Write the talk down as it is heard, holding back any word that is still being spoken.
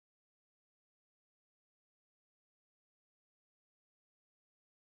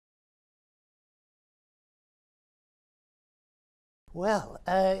Well,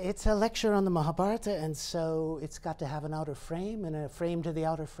 it's a lecture on the Mahabharata, and so it's got to have an outer frame and a frame to the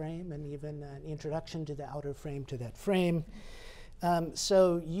outer frame and even an introduction to the outer frame to that frame.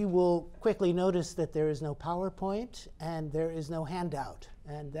 So you will quickly notice that there is no PowerPoint and there is no handout.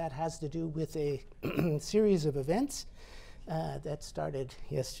 And that has to do with a series of events that started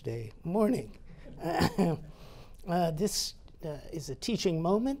yesterday morning. This is a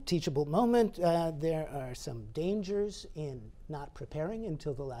teachable moment. There are some dangers in not preparing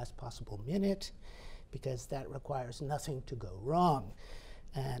until the last possible minute, because that requires nothing to go wrong.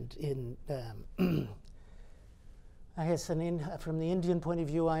 And in, I guess from the Indian point of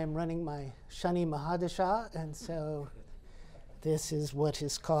view, I am running my Shani Mahadasha, and so this is what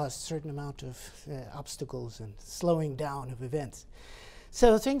has caused a certain amount of obstacles and slowing down of events.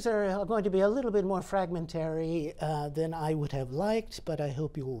 So things are going to be a little bit more fragmentary than I would have liked, but I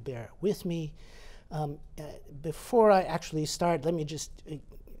hope you will bear with me. Before I actually start, let me just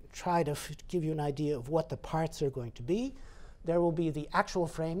try to give you an idea of what the parts are going to be. There will be the actual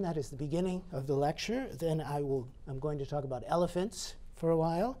frame, that is the beginning of the lecture. Then I'm going to talk about elephants for a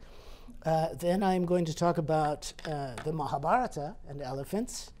while. Then I'm going to talk about the Mahabharata and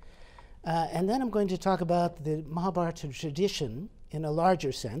elephants. And then I'm going to talk about the Mahabharata tradition in a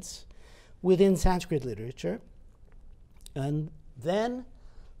larger sense within Sanskrit literature. And then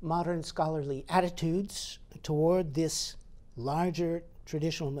modern scholarly attitudes toward this larger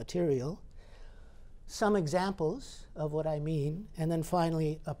traditional material, some examples of what I mean, and then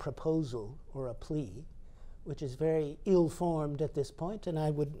finally a proposal or a plea, which is very ill-formed at this point, and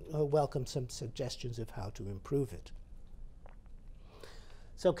I would welcome some suggestions of how to improve it.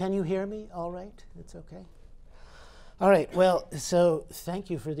 So can you hear me all right? It's okay? All right, well, so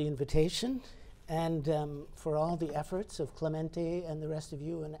thank you for the invitation and for all the efforts of Clemente and the rest of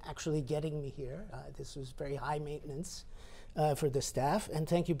you in actually getting me here. This was very high maintenance for the staff. And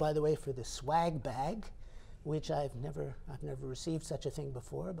thank you, by the way, for the swag bag, which I've never received such a thing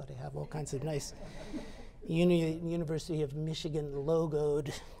before, but I have all kinds of nice University of Michigan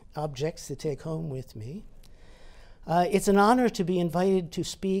logoed objects to take home with me. It's an honor to be invited to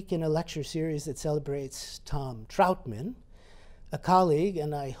speak in a lecture series that celebrates Tom Troutman, a colleague,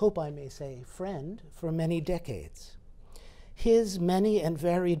 and I hope I may say friend, for many decades. His many and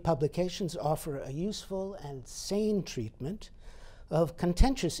varied publications offer a useful and sane treatment of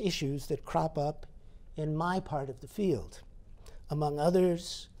contentious issues that crop up in my part of the field. Among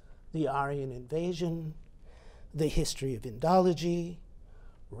others, the Aryan invasion, the history of Indology,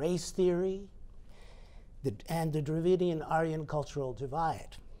 race theory, and the Dravidian-Aryan cultural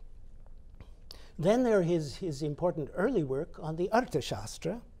divide. Then there is his important early work on the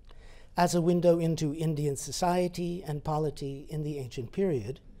Arthashastra as a window into Indian society and polity in the ancient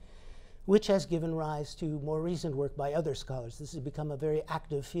period, which has given rise to more recent work by other scholars. This has become a very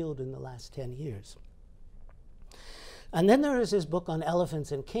active field in the last 10 years. And then there is his book on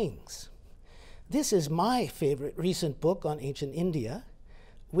elephants and kings. This is my favorite recent book on ancient India,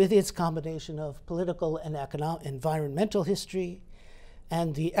 with its combination of political and environmental history,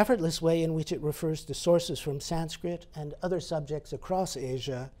 and the effortless way in which it refers to sources from Sanskrit and other subjects across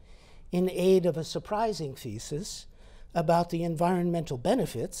Asia in aid of a surprising thesis about the environmental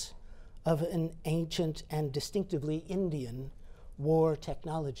benefits of an ancient and distinctively Indian war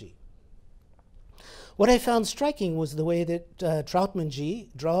technology. What I found striking was the way that Troutman-ji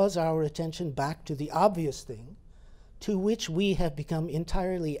draws our attention back to the obvious thing to which we have become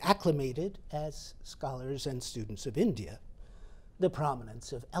entirely acclimated as scholars and students of India: the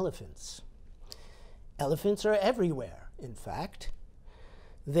prominence of elephants. Elephants are everywhere, in fact.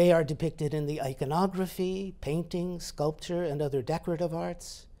 They are depicted in the iconography, painting, sculpture, and other decorative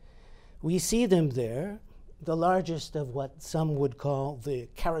arts. We see them there, the largest of what some would call the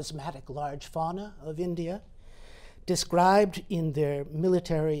charismatic large fauna of India, described in their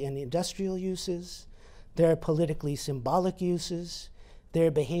military and industrial uses, their politically symbolic uses,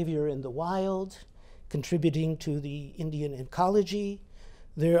 their behavior in the wild, contributing to the Indian ecology,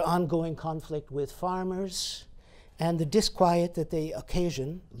 their ongoing conflict with farmers, and the disquiet that they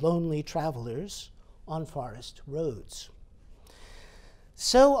occasion lonely travelers on forest roads.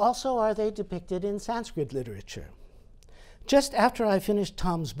 So also are they depicted in Sanskrit literature. Just after I finished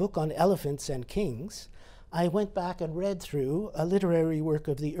Tom's book on elephants and kings, I went back and read through a literary work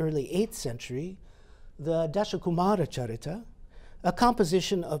of the early 8th century, the Dashakumara Charita, a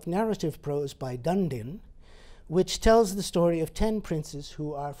composition of narrative prose by Dundin, which tells the story of 10 princes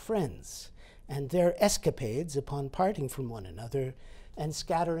who are friends and their escapades upon parting from one another and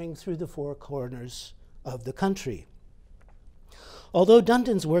scattering through the 4 corners of the country. Although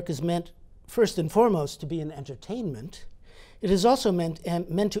Dundin's work is meant first and foremost to be an entertainment, It is also meant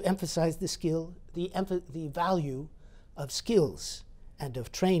to emphasize the value of skills and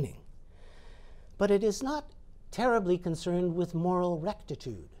of training. But it is not terribly concerned with moral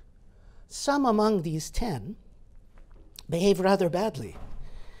rectitude. Some among these 10 behave rather badly.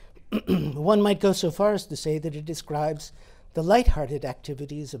 One might go so far as to say that it describes the light-hearted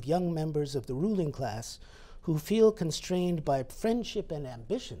activities of young members of the ruling class who feel constrained by friendship and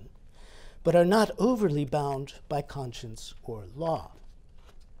ambition, but are not overly bound by conscience or law.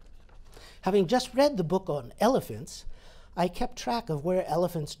 Having just read the book on elephants, I kept track of where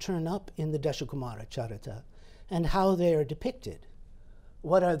elephants turn up in the Dashakumaracharita and how they are depicted.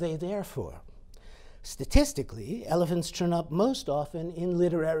 What are they there for? Statistically, elephants turn up most often in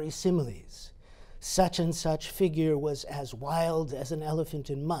literary similes. Such and such figure was as wild as an elephant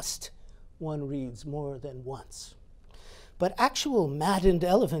in must, one reads more than once. But actual maddened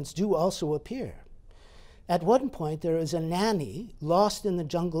elephants do also appear. At one point, there is a nanny lost in the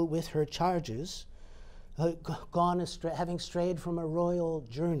jungle with her charges, having strayed from a royal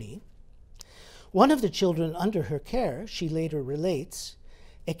journey. One of the children under her care, she later relates,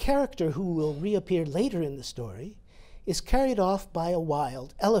 a character who will reappear later in the story, is carried off by a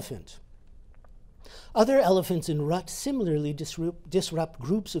wild elephant. Other elephants in rut similarly disrupt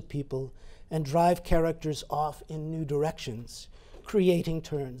groups of people and drive characters off in new directions, creating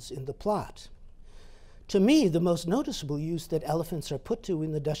turns in the plot. To me, the most noticeable use that elephants are put to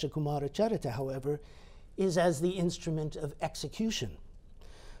in the Dashakumaracharita, however, is as the instrument of execution.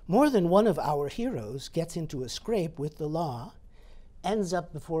 More than one of our heroes gets into a scrape with the law, ends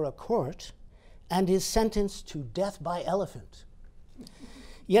up before a court, and is sentenced to death by elephant.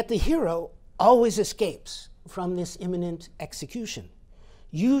 Yet the hero always escapes from this imminent execution,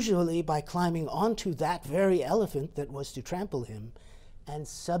 usually by climbing onto that very elephant that was to trample him and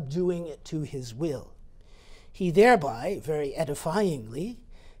subduing it to his will. He thereby, very edifyingly,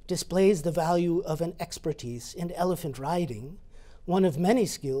 displays the value of an expertise in elephant riding, one of many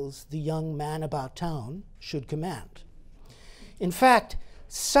skills the young man about town should command. In fact,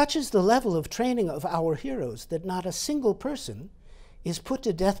 such is the level of training of our heroes that not a single person is put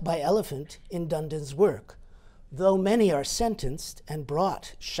to death by elephant in Dundon's work, though many are sentenced and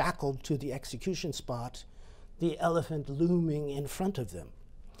brought shackled to the execution spot, the elephant looming in front of them.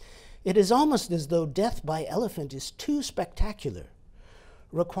 It is almost as though death by elephant is too spectacular,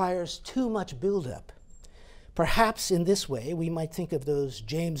 requires too much buildup. Perhaps in this way we might think of those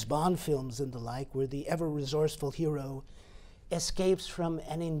James Bond films and the like, where the ever-resourceful hero escapes from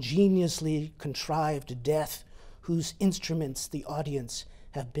an ingeniously contrived death whose instruments the audience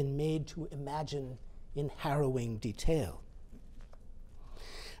have been made to imagine in harrowing detail.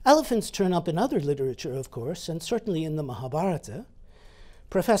 Elephants turn up in other literature, of course, and certainly in the Mahābhārata.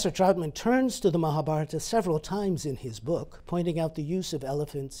 Professor Troutman turns to the Mahābhārata several times in his book, pointing out the use of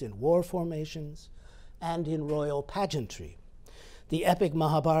elephants in war formations and in royal pageantry. The epic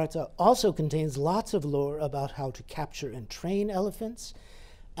Mahābhārata also contains lots of lore about how to capture and train elephants,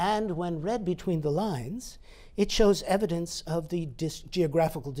 and when read between the lines, it shows evidence of the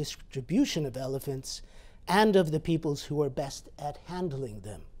geographical distribution of elephants and of the peoples who are best at handling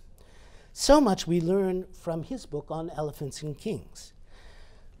them. So much we learn from his book on elephants and kings.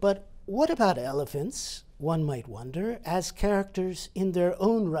 But what about elephants, one might wonder, as characters in their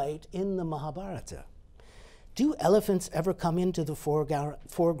own right in the Mahābhārata? Do elephants ever come into the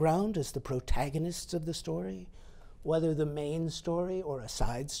foreground as the protagonists of the story, whether the main story or a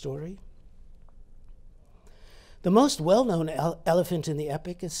side story? The most well-known elephant in the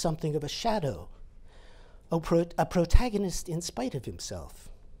epic is something of a shadow, a protagonist in spite of himself.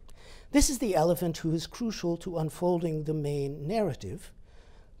 This is the elephant who is crucial to unfolding the main narrative,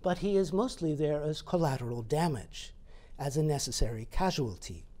 but he is mostly there as collateral damage, as a necessary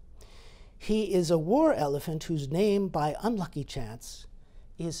casualty. He is a war elephant whose name, by unlucky chance,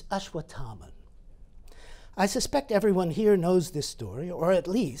 is Ashwatthama. I suspect everyone here knows this story, or at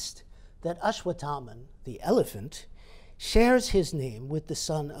least that Ashwatthama, the elephant, shares his name with the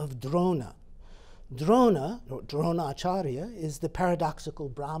son of Drona. Drona, or Dronacharya, is the paradoxical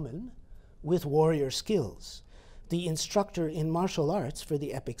Brahmin with warrior skills, the instructor in martial arts for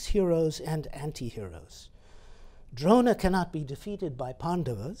the epic's heroes and anti-heroes. Drona cannot be defeated by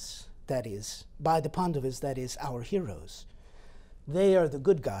Pandavas, that is, our heroes. They are the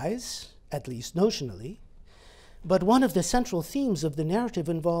good guys, at least notionally, but one of the central themes of the narrative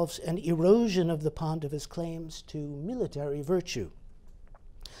involves an erosion of the Pandavas' claims to military virtue.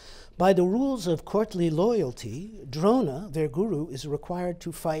 By the rules of courtly loyalty, Drona, their guru, is required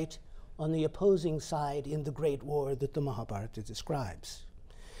to fight on the opposing side in the great war that the Mahābhārata describes.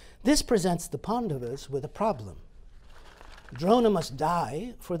 This presents the Pandavas with a problem. Drona must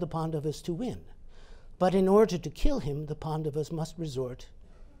die for the Pandavas to win. But in order to kill him, the Pandavas must resort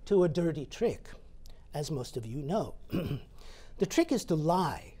to a dirty trick, as most of you know. The trick is to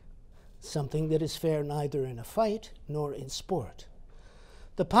lie, something that is fair neither in a fight nor in sport.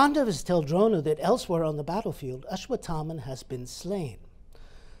 The Pandavas tell Drona that elsewhere on the battlefield, Ashwatthama has been slain.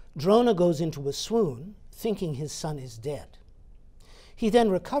 Drona goes into a swoon, thinking his son is dead. He then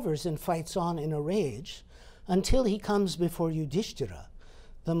recovers and fights on in a rage until he comes before Yudhishthira,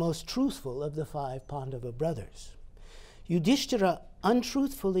 the most truthful of the 5 Pandava brothers. Yudhishthira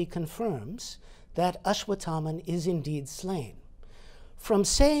untruthfully confirms that Ashwatthama is indeed slain. From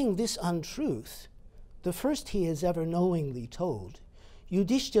saying this untruth, the first he has ever knowingly told,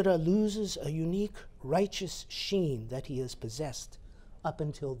 Yudhishthira loses a unique righteous sheen that he has possessed up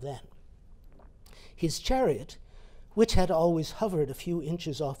until then. His chariot, which had always hovered a few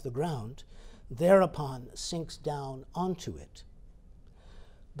inches off the ground, thereupon sinks down onto it.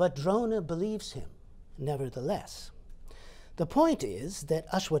 But Drona believes him, nevertheless. The point is that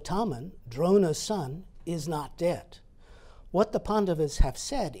Ashwatthama, Drona's son, is not dead. What the Pandavas have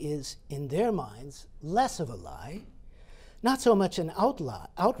said is, in their minds, less of a lie, not so much an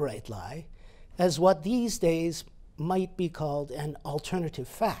outright lie, as what these days might be called an alternative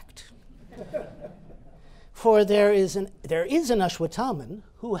fact. For there is an Ashwatthama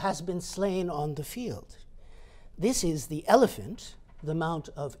who has been slain on the field. This is the elephant, the mount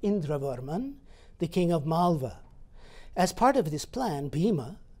of Indravarman, the king of Malva. As part of this plan,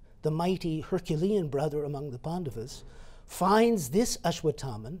 Bhima, the mighty Herculean brother among the Pandavas, finds this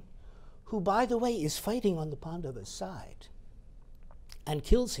Ashwatthama, who, by the way, is fighting on the Pandavas' side, and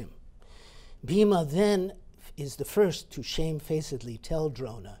kills him. Bhima then is the first to shamefacedly tell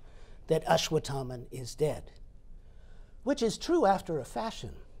Drona that Ashwatthama is dead, which is true after a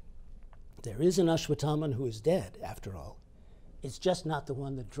fashion. There is an Ashwatthama who is dead, after all. It's just not the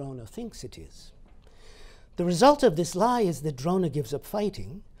one that Drona thinks it is. The result of this lie is that Drona gives up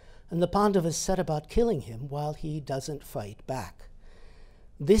fighting, and the Pandavas set about killing him while he doesn't fight back.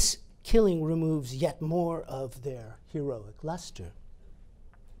 This killing removes yet more of their heroic luster.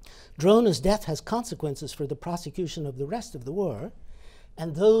 Drona's death has consequences for the prosecution of the rest of the war,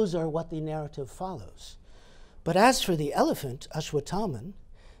 and those are what the narrative follows. But as for the elephant, Ashwatthama,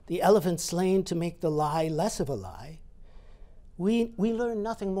 the elephant slain to make the lie less of a lie, we learn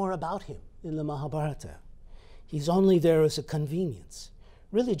nothing more about him in the Mahabharata. He's only there as a convenience,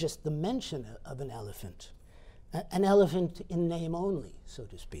 really just the mention of an elephant in name only, so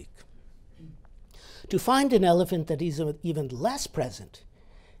to speak. To find an elephant that is even less present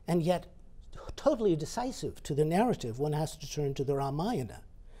and yet totally decisive to the narrative, one has to turn to the Ramayana,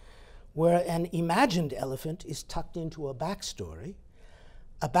 where an imagined elephant is tucked into a backstory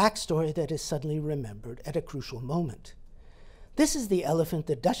that is suddenly remembered at a crucial moment. This is the elephant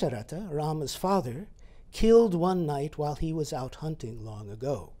that Dasharatha, Rama's father, killed one night while he was out hunting long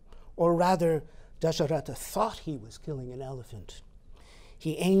ago. Or rather, Dasharatha thought he was killing an elephant.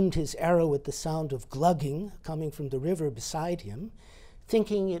 He aimed his arrow at the sound of glugging coming from the river beside him,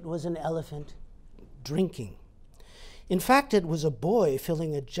 thinking it was an elephant drinking. In fact, it was a boy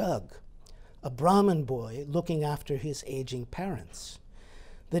filling a jug, a Brahmin boy looking after his aging parents.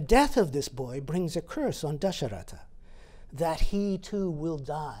 The death of this boy brings a curse on Dasharatha, that he too will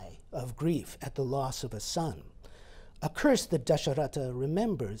die of grief at the loss of a son, a curse that Dasharatha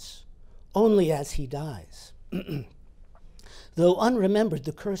remembers only as he dies. Though unremembered,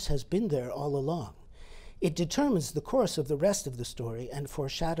 the curse has been there all along. It determines the course of the rest of the story and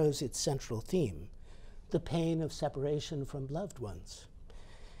foreshadows its central theme, the pain of separation from loved ones.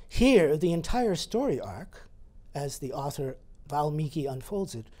 Here, the entire story arc, as the author Valmiki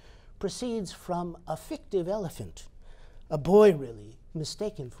unfolds it, proceeds from a fictive elephant, a boy really,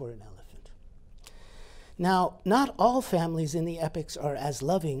 mistaken for an elephant. Now, not all families in the epics are as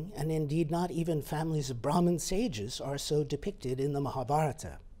loving, and indeed not even families of Brahmin sages are so depicted in the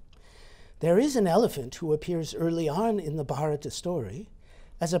Mahabharata. There is an elephant who appears early on in the Bharata story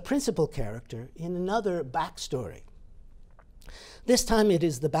as a principal character in another backstory. This time it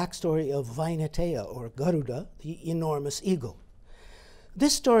is the backstory of Vainateya, or Garuda, the enormous eagle.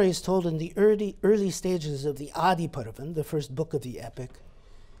 This story is told in the early stages of the Adi Parvan, the first book of the epic,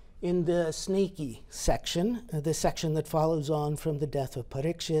 in the snaky section, the section that follows on from the death of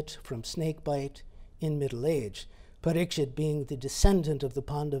Parikshit, from snakebite in middle age, Parikshit being the descendant of the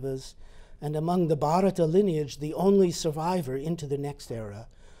Pandavas, and among the Bharata lineage, the only survivor into the next era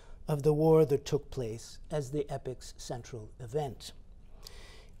of the war that took place as the epic's central event.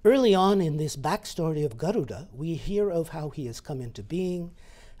 Early on in this backstory of Garuda, we hear of how he has come into being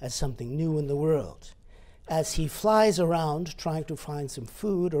as something new in the world. as he flies around trying to find some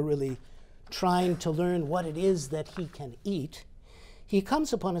food, or really trying to learn what it is that he can eat, he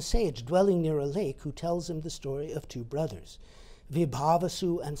comes upon a sage dwelling near a lake who tells him the story of two brothers,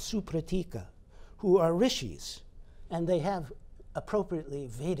 Vibhavasu and Supratika, who are rishis, and they have appropriately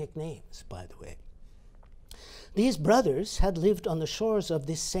Vedic names, by the way. These brothers had lived on the shores of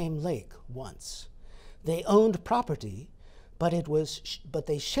this same lake once. They owned property, but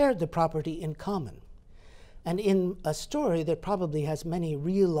they shared the property in common. And in a story that probably has many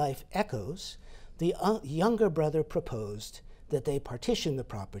real-life echoes, the younger brother proposed that they partition the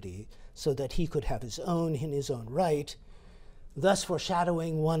property so that he could have his own in his own right, thus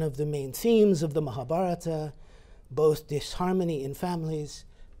foreshadowing one of the main themes of the Mahābhārata, both disharmony in families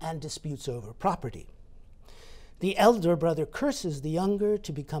and disputes over property. The elder brother curses the younger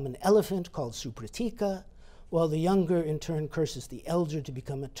to become an elephant called Supratika, while the younger in turn curses the elder to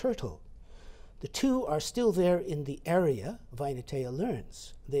become a turtle. The two are still there in the area, Vainateya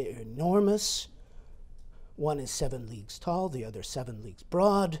learns. They are enormous. One is 7 leagues tall, the other 7 leagues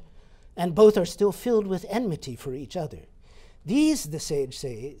broad, and both are still filled with enmity for each other. These, the sage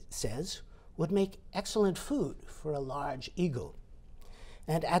says, would make excellent food for a large eagle.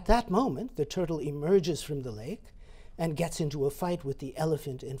 And at that moment, the turtle emerges from the lake and gets into a fight with the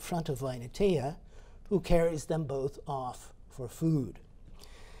elephant in front of Vainateya, who carries them both off for food.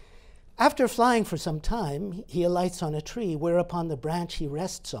 After flying for some time, he alights on a tree, whereupon the branch he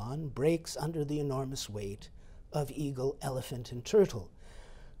rests on breaks under the enormous weight of eagle, elephant, and turtle.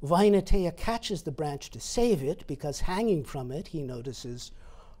 Vainateya catches the branch to save it, because hanging from it, he notices,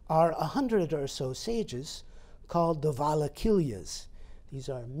 are 100 or so sages called the Valakilyas. These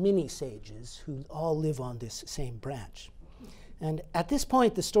are mini sages who all live on this same branch. And at this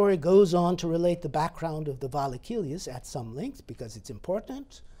point, the story goes on to relate the background of the Valakilyas at some length, because it's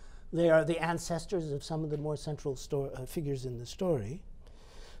important. They are the ancestors of some of the more central figures in the story.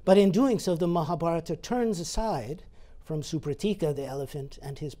 But in doing so, the Mahābhārata turns aside from Supratika, the elephant,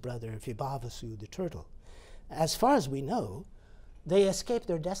 and his brother Vibhavasu, the turtle. As far as we know, they escape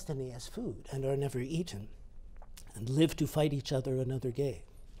their destiny as food and are never eaten, and live to fight each other another day.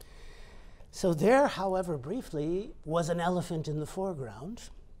 So there, however briefly, was an elephant in the foreground.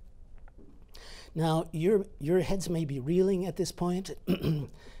 Now, your heads may be reeling at this point,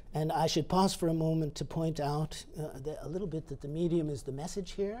 and I should pause for a moment to point out a little bit that the medium is the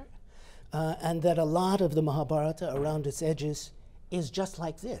message here, and that a lot of the Mahābhārata around its edges is just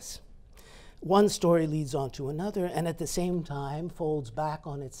like this. One story leads on to another, and at the same time folds back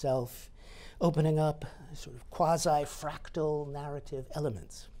on itself, opening up sort of quasi-fractal narrative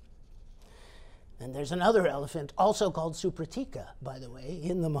elements. And there's another elephant, also called Supratika, by the way,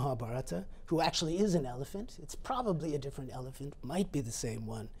 in the Mahābhārata, who actually is an elephant. It's probably a different elephant, might be the same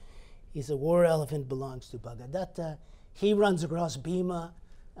one. He's a war elephant, belongs to Bhagadatta. He runs across Bhima.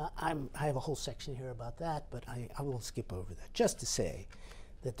 I have a whole section here about that, but I will skip over that, just to say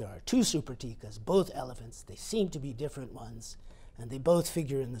that there are two Supratikas, both elephants. They seem to be different ones, and they both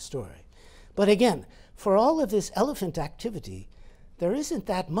figure in the story. But again, for all of this elephant activity, there isn't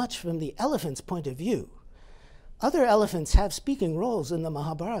that much from the elephant's point of view. Other elephants have speaking roles in the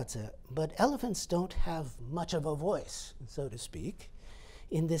Mahābhārata, but elephants don't have much of a voice, so to speak,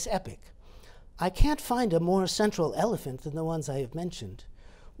 in this epic. I can't find a more central elephant than the ones I have mentioned,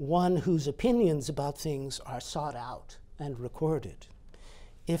 one whose opinions about things are sought out and recorded.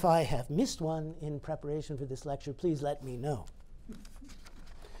 If I have missed one in preparation for this lecture, please let me know.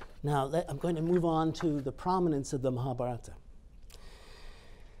 Now, I'm going to move on to the prominence of the Mahābhārata.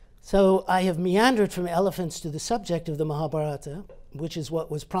 So I have meandered from elephants to the subject of the Mahābhārata, which is what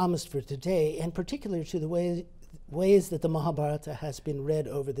was promised for today, and particularly to the ways that the Mahābhārata has been read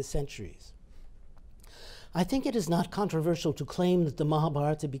over the centuries. I think it is not controversial to claim that the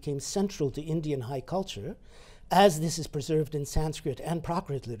Mahābhārata became central to Indian high culture, as this is preserved in Sanskrit and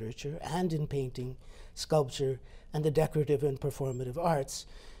Prakrit literature, and in painting, sculpture, and the decorative and performative arts,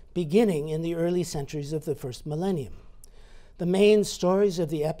 beginning in the early centuries of the first millennium. The main stories of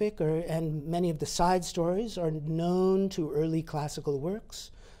the epic and many of the side stories are known to early classical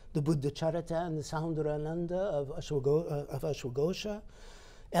works, the Buddhacharita and the Saundarananda of Ashwagosha.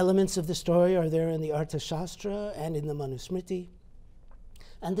 Elements of the story are there in the Arthashastra and in the Manusmriti.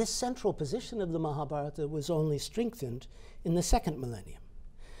 And this central position of the Mahābhārata was only strengthened in the second millennium.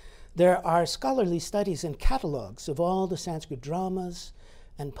 There are scholarly studies and catalogues of all the Sanskrit dramas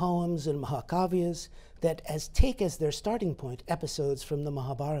and poems and Mahakavyas that take as their starting point episodes from the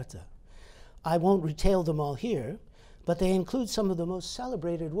Mahābhārata. I won't retail them all here, but they include some of the most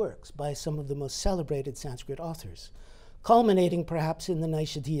celebrated works by some of the most celebrated Sanskrit authors, culminating perhaps in the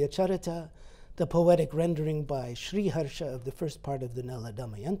Naishadhiya Charita, the poetic rendering by Sriharsha of the first part of the Nala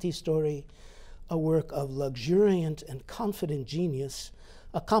Damayanti story, a work of luxuriant and confident genius,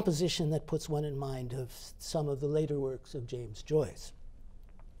 a composition that puts one in mind of some of the later works of James Joyce.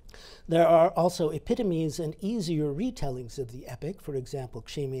 There are also epitomes and easier retellings of the epic, for example,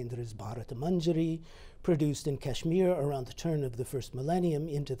 Kshemendra's Bharata Manjari, produced in Kashmir around the turn of the first millennium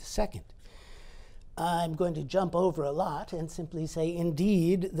into the second. I'm going to jump over a lot and simply say,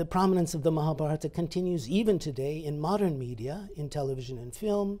 indeed, the prominence of the Mahabharata continues even today in modern media, in television and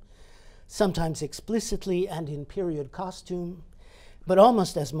film, sometimes explicitly and in period costume, but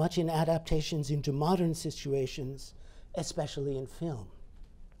almost as much in adaptations into modern situations, especially in film.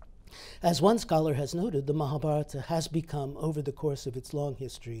 As one scholar has noted, the Mahabharata has become, over the course of its long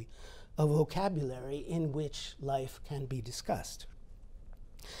history, a vocabulary in which life can be discussed.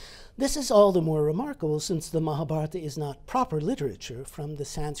 This is all the more remarkable since the Mahabharata is not proper literature from the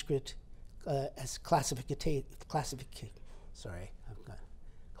Sanskrit as classification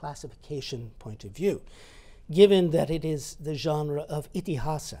point of view, given that it is the genre of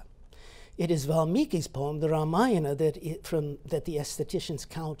itihasa. It is Valmiki's poem, the Ramayana, that the aestheticians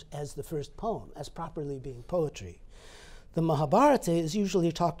count as the first poem, as properly being poetry. The Mahabharata is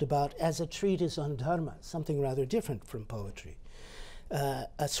usually talked about as a treatise on dharma, something rather different from poetry.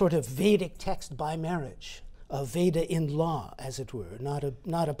 A sort of Vedic text by marriage, a Veda in law, as it were, not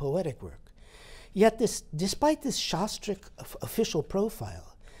a poetic work. Yet despite this shastric official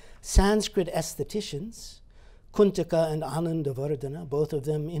profile, Sanskrit aestheticians, Kuntaka and Anandavardhana, both of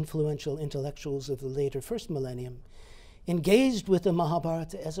them influential intellectuals of the later first millennium, engaged with the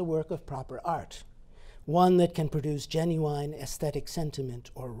Mahabharata as a work of proper art, one that can produce genuine aesthetic sentiment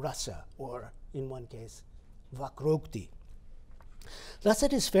or rasa, or, in one case, vakrokti. Thus,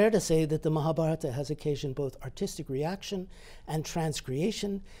 it is fair to say that the Mahabharata has occasioned both artistic reaction and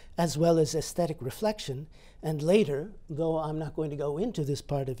transcreation, as well as aesthetic reflection, and later, though I'm not going to go into this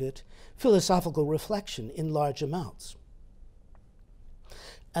part of it, philosophical reflection in large amounts.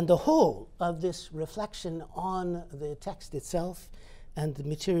 And the whole of this reflection on the text itself and the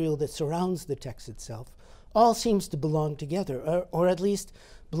material that surrounds the text itself all seems to belong together, or at least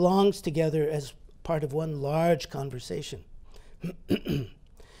belongs together as part of one large conversation.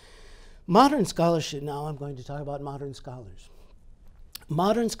 Modern scholarship, now I'm going to talk about modern scholars.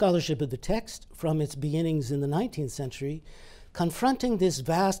 Modern scholarship of the text, from its beginnings in the 19th century, confronting this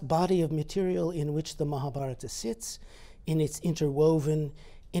vast body of material in which the Mahabharata sits, in its interwoven,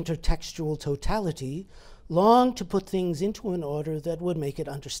 intertextual totality, longed to put things into an order that would make it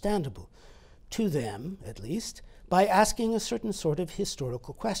understandable, to them at least, by asking a certain sort of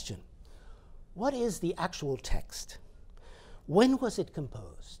historical question. What is the actual text? When was it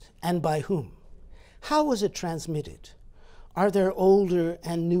composed, and by whom? How was it transmitted? Are there older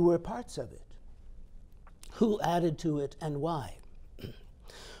and newer parts of it? Who added to it and why?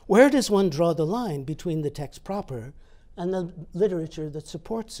 Where does one draw the line between the text proper and the literature that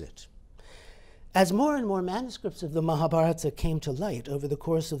supports it? As more and more manuscripts of the Mahabharata came to light over the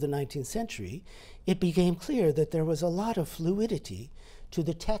course of the 19th century, it became clear that there was a lot of fluidity to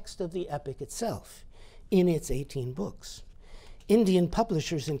the text of the epic itself in its 18 books. Indian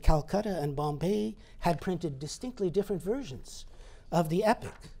publishers in Calcutta and Bombay had printed distinctly different versions of the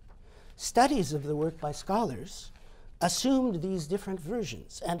epic. Studies of the work by scholars assumed these different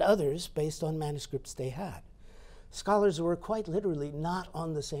versions, and others based on manuscripts they had. Scholars were quite literally not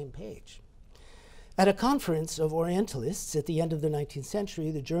on the same page. At a conference of Orientalists at the end of the 19th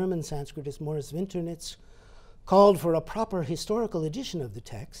century, the German Sanskritist Morris Winternitz called for a proper historical edition of the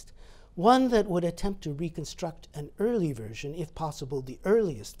text, one that would attempt to reconstruct an early version, if possible the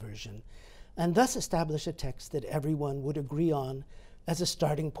earliest version, and thus establish a text that everyone would agree on as a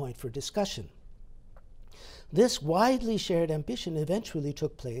starting point for discussion. This widely shared ambition eventually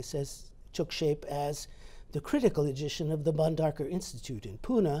took shape as the critical edition of the Bhandarkar Institute in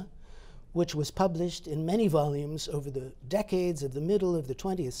Pune, which was published in many volumes over the decades of the middle of the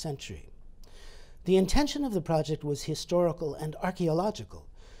 20th century. The intention of the project was historical and archaeological.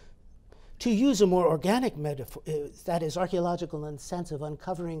 To use a more organic metaphor, that is archaeological in the sense of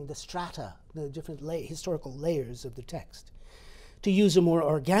uncovering the strata, the different historical layers of the text. To use a more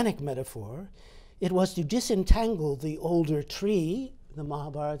organic metaphor, it was to disentangle the older tree. The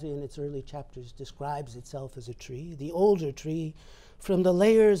Mahabharata in its early chapters describes itself as a tree, the older tree, from the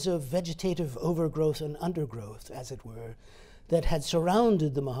layers of vegetative overgrowth and undergrowth, as it were, that had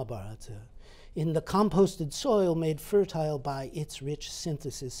surrounded the Mahabharata in the composted soil made fertile by its rich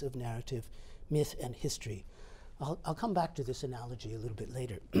synthesis of narrative, myth, and history. I'll come back to this analogy a little bit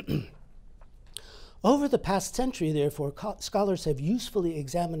later. Over the past century, therefore, scholars have usefully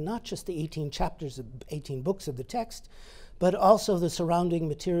examined not just the 18 books of the text, but also the surrounding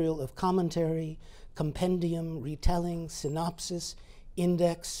material of commentary, compendium, retelling, synopsis,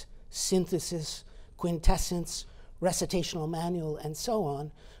 index, synthesis, quintessence, recitational manual, and so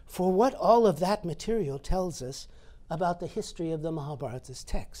on, for what all of that material tells us about the history of the Mahabharata's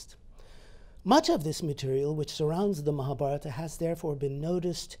text. Much of this material which surrounds the Mahabharata has therefore been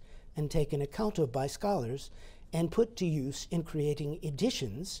noticed and taken account of by scholars and put to use in creating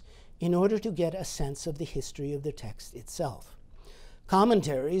editions in order to get a sense of the history of the text itself.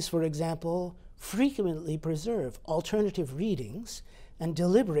 Commentaries, for example, frequently preserve alternative readings and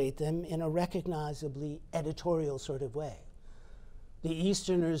deliberate them in a recognizably editorial sort of way. The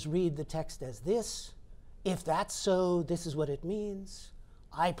Easterners read the text as this. If that's so, this is what it means.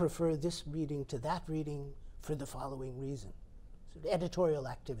 I prefer this reading to that reading for the following reason. So editorial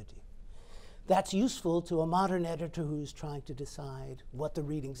activity. That's useful to a modern editor who's trying to decide what the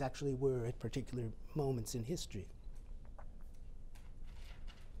readings actually were at particular moments in history.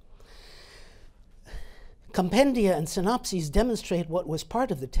 Compendia and synopses demonstrate what was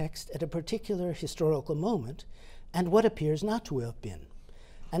part of the text at a particular historical moment and what appears not to have been,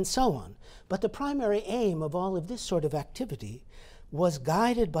 and so on. But the primary aim of all of this sort of activity was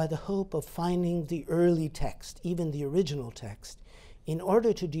guided by the hope of finding the early text, even the original text, in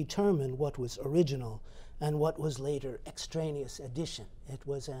order to determine what was original and what was later extraneous addition. It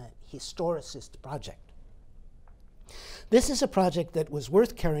was a historicist project. This is a project that was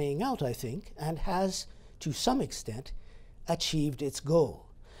worth carrying out, I think, and has, to some extent, achieved its goal.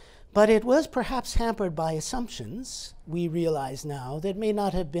 But it was perhaps hampered by assumptions, we realize now, that may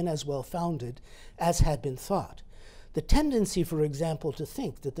not have been as well founded as had been thought. The tendency, for example, to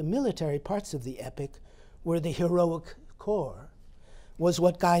think that the military parts of the epic were the heroic core was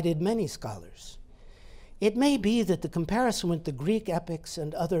what guided many scholars. It may be that the comparison with the Greek epics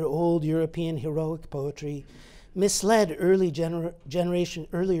and other old European heroic poetry misled earlier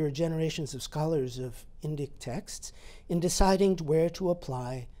generations of scholars of Indic texts in deciding where to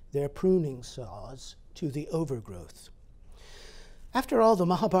apply their pruning saws to the overgrowth. After all, the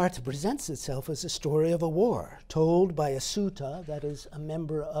Mahabharata presents itself as a story of a war told by a Sutta, that is, a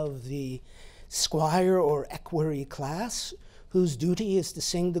member of the squire or equerry class, whose duty is to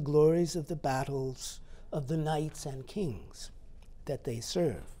sing the glories of the battles of the knights and kings that they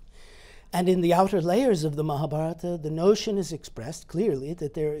serve. And in the outer layers of the Mahabharata, the notion is expressed clearly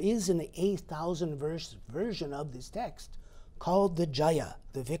that there is an 8,000-verse version of this text called the Jaya,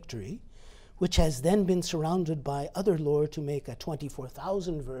 the victory, which has then been surrounded by other lore to make a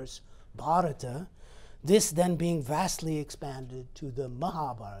 24,000-verse Bharata, this then being vastly expanded to the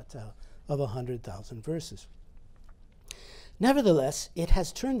Mahabharata of 100,000 verses. Nevertheless, it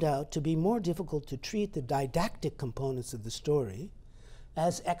has turned out to be more difficult to treat the didactic components of the story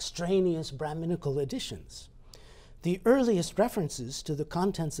as extraneous Brahminical additions. The earliest references to the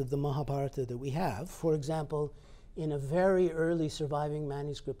contents of the Mahabharata that we have, for example, in a very early surviving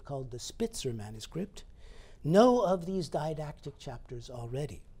manuscript called the Spitzer manuscript, know of these didactic chapters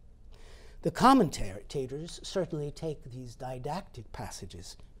already. The commentators certainly take these didactic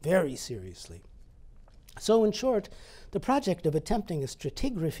passages very seriously. So in short, the project of attempting a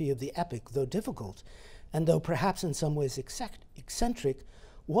stratigraphy of the epic, though difficult, and though perhaps in some ways eccentric,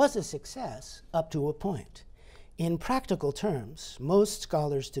 was a success up to a point. In practical terms, most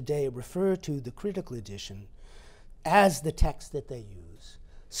scholars today refer to the critical edition as the text that they use,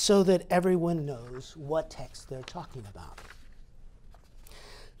 so that everyone knows what text they're talking about.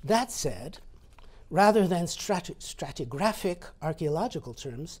 That said, rather than stratigraphic archaeological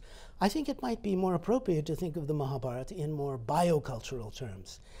terms, I think it might be more appropriate to think of the Mahabharata in more biocultural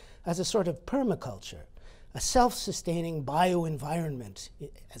terms, as a sort of permaculture, a self-sustaining bioenvironment,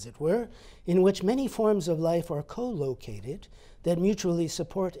 as it were, in which many forms of life are co-located that mutually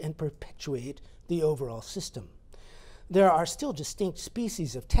support and perpetuate the overall system. There are still distinct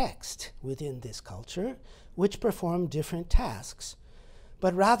species of text within this culture which perform different tasks,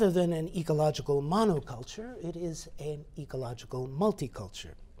 but rather than an ecological monoculture, it is an ecological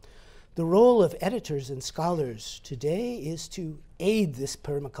multiculture. The role of editors and scholars today is to aid this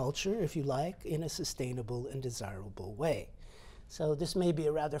permaculture, if you like, in a sustainable and desirable way. So this may be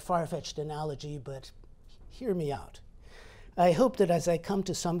a rather far-fetched analogy, but hear me out. I hope that as I come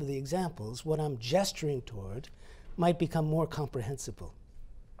to some of the examples, what I'm gesturing toward might become more comprehensible.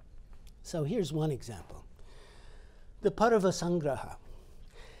 So here's one example. The Parva Sangraha.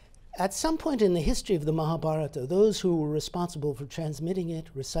 At some point in the history of the Mahabharata, those who were responsible for transmitting it,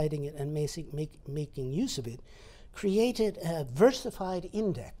 reciting it, and making use of it created a versified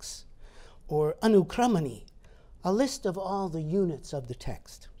index, or anukramani, a list of all the units of the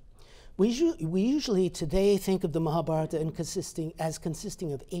text. We usually today think of the Mahabharata as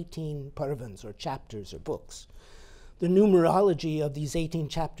consisting of 18 parvans, or chapters, or books. The numerology of these 18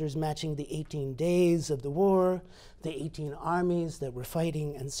 chapters matching the 18 days of the war, the 18 armies that were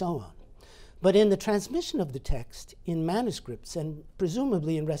fighting, and so on. But in the transmission of the text, in manuscripts, and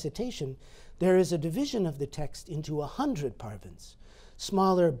presumably in recitation, there is a division of the text into 100 parvans,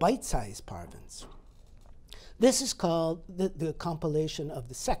 smaller bite-sized parvans. This is called the compilation of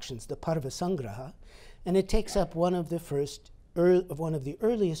the sections, the Parva Sangraha, and it takes up one of the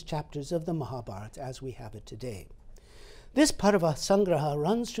earliest chapters of the Mahabharata as we have it today. This Parva Sangraha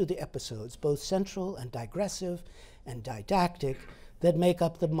runs through the episodes, both central and digressive and didactic, that make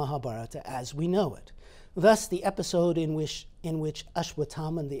up the Mahabharata as we know it. Thus, the episode in which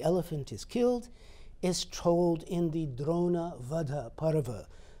Ashwatthama the elephant is killed is told in the Drona Vadha Parva,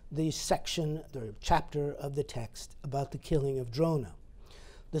 the section, the chapter of the text about the killing of Drona.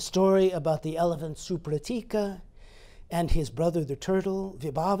 The story about the elephant Supratika and his brother the turtle,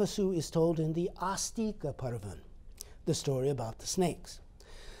 Vibhavasu, is told in the Astika Parvan, the story about the snakes.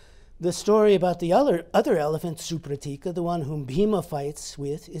 The story about the other elephant, Supratika, the one whom Bhima fights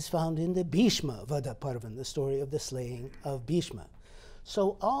with, is found in the Bhishma Vada Parvan, the story of the slaying of Bhishma.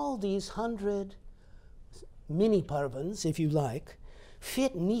 So all these 100 mini parvans, if you like,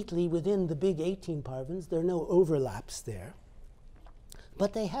 fit neatly within the big 18 parvans. There are no overlaps there.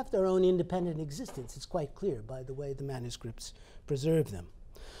 But they have their own independent existence. It's quite clear by the way the manuscripts preserve them.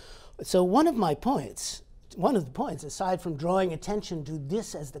 So one of the points, aside from drawing attention to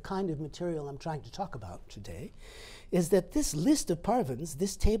this as the kind of material I'm trying to talk about today, is that this list of parvans,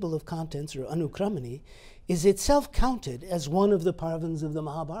 this table of contents, or anukramani, is itself counted as one of the parvans of the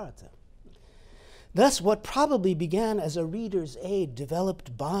Mahabharata. Thus, what probably began as a reader's aid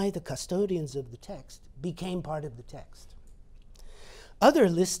developed by the custodians of the text became part of the text. Other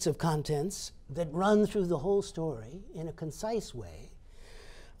lists of contents that run through the whole story in a concise way,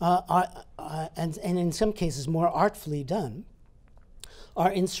 and in some cases more artfully done,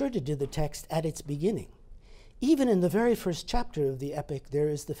 are inserted to the text at its beginning. Even in the very first chapter of the epic, there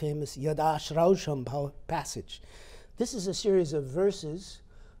is the famous Yadashrausham passage. This is a series of verses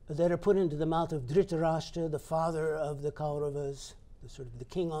that are put into the mouth of Dhritarashtra, the father of the Kauravas, the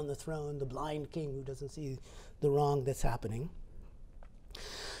king on the throne, the blind king who doesn't see the wrong that's happening.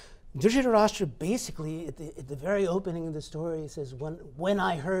 Dhritarashtra basically, at the very opening of the story, says, when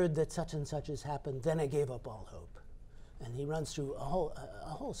I heard that such and such has happened, then I gave up all hope. And he runs through a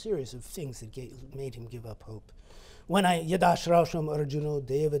whole series of things that made him give up hope. When I yadashrausham arjuno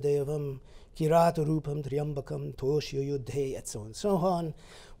deva devam kirata rupam triyambakam toshyo yudhe, and so on and so on.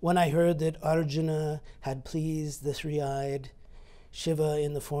 When I heard that Arjuna had pleased the three-eyed Shiva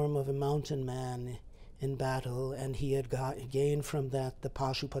in the form of a mountain man in battle, and he had gained from that the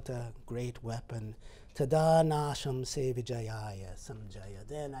Pashupata, great weapon, tada nasham se vijayaya samjaya.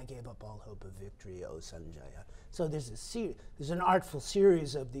 Then I gave up all hope of victory, O Sanjaya. So there's an artful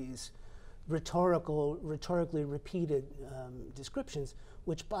series of these rhetorically repeated descriptions,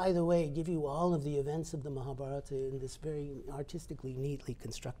 which, by the way, give you all of the events of the Mahabharata in this very artistically, neatly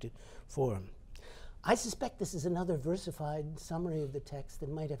constructed form. I suspect this is another versified summary of the text that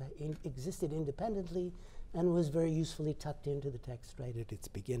might have existed independently and was very usefully tucked into the text right at its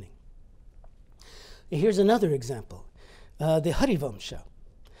beginning. Here's another example, the Harivamsha.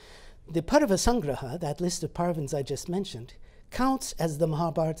 The Parva Sangraha, that list of parvans I just mentioned, counts as the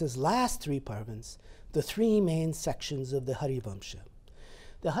Mahabharata's last three parvans, the three main sections of the Harivamsha.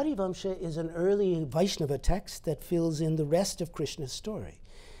 The Harivamsha is an early Vaishnava text that fills in the rest of Krishna's story.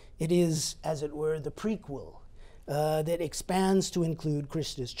 It is, as it were, the prequel that expands to include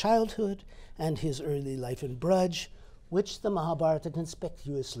Krishna's childhood and his early life in Braj, which the Mahabharata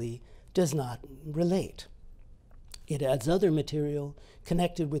conspicuously does not relate. It adds other material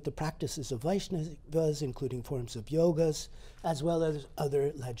connected with the practices of Vaishnavas, including forms of yogas, as well as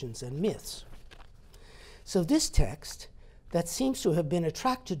other legends and myths. So this text, that seems to have been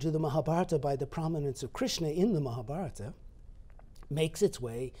attracted to the Mahabharata by the prominence of Krishna in the Mahabharata, makes its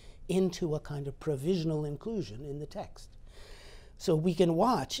way into a kind of provisional inclusion in the text. So we can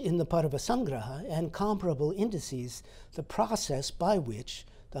watch in the Parva Sangraha and comparable indices the process by which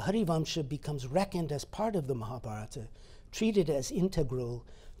the Harivamsha becomes reckoned as part of the Mahabharata, treated as integral,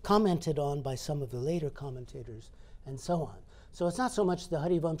 commented on by some of the later commentators, and so on. So it's not so much the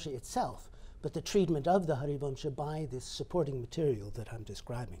Harivamsha itself, but the treatment of the Harivamsha by this supporting material that I'm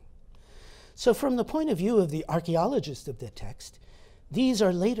describing. So from the point of view of the archaeologist of the text, these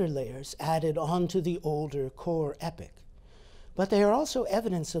are later layers added onto the older core epic. but they are also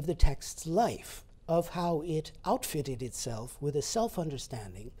evidence of the text's life, of how it outfitted itself with a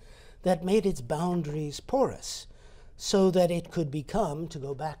self-understanding that made its boundaries porous, so that it could become, to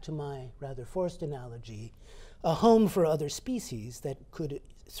go back to my rather forced analogy, a home for other species that could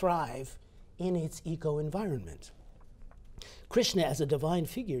thrive in its eco-environment. Krishna as a divine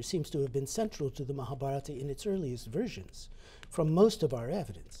figure seems to have been central to the Mahabharata in its earliest versions, from most of our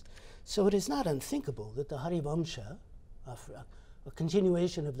evidence. So it is not unthinkable that the Harivamsha, a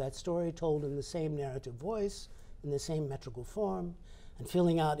continuation of that story told in the same narrative voice, in the same metrical form, and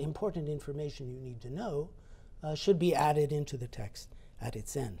filling out important information you need to know, should be added into the text at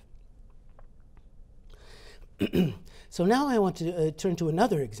its end. So now I want to turn to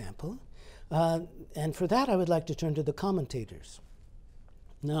another example, and for that I would like to turn to the commentators.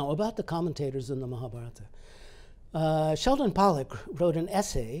 Now, about the commentators in the Mahabharata. Sheldon Pollock wrote an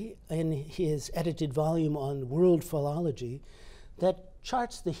essay in his edited volume on world philology that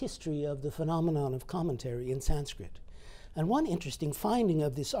charts the history of the phenomenon of commentary in Sanskrit. And one interesting finding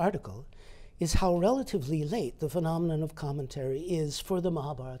of this article is how relatively late the phenomenon of commentary is for the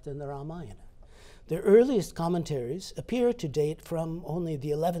Mahabharata and the Ramayana. The earliest commentaries appear to date from only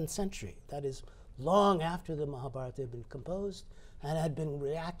the 11th century, that is, long after the Mahabharata had been composed and had been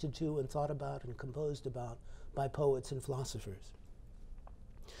reacted to and thought about and composed about by poets and philosophers.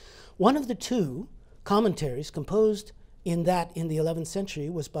 One of the two commentaries composed in the 11th century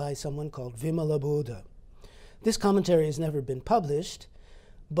was by someone called Vimalabodha. This commentary has never been published,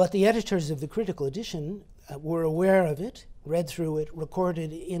 but the editors of the critical edition were aware of it, read through it,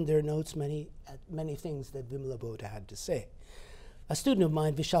 recorded in their notes many things that Vimalabodha had to say. A student of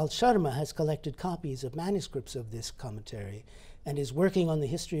mine, Vishal Sharma, has collected copies of manuscripts of this commentary and is working on the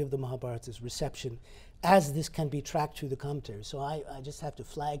history of the Mahabharata's reception as this can be tracked through the commentary. So I just have to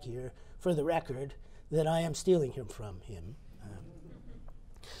flag here for the record that I am stealing him from him.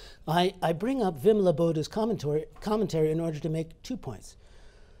 I bring up Vimalabodha's commentary in order to make 2 points.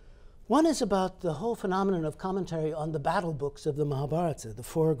 One is about the whole phenomenon of commentary on the battle books of the Mahabharata, the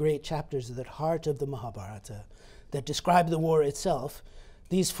 4 great chapters at the heart of the Mahabharata that describe the war itself.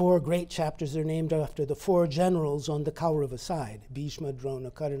 These 4 great chapters are named after the 4 generals on the Kaurava side, Bhishma,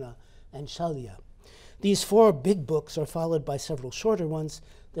 Drona, Karna, and Shalya. These 4 big books are followed by several shorter ones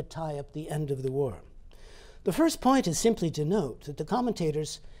that tie up the end of the war. The first point is simply to note that the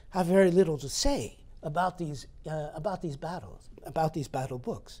commentators have very little to say about these battle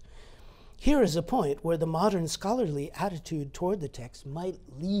books. Here is a point where the modern scholarly attitude toward the text might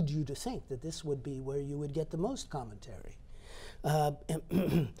lead you to think that this would be where you would get the most commentary.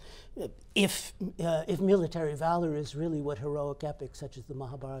 If military valor is really what heroic epics such as the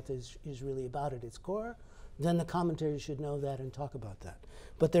Mahabharata is really about at its core, then the commentaries should know that and talk about that.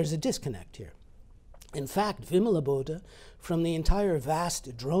 But there's a disconnect here. In fact, Vimalabodha, from the entire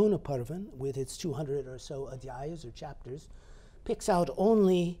vast Drona Parvan, with its 200 or so adhyayas or chapters, picks out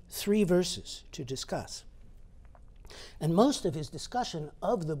only 3 verses to discuss. And most of his discussion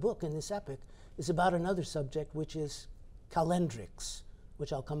of the book in this epic is about another subject, which is calendrics,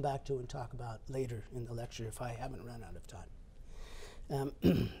 which I'll come back to and talk about later in the lecture if I haven't run out of time.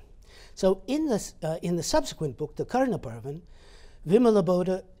 So in the subsequent book, the Karna Parvan,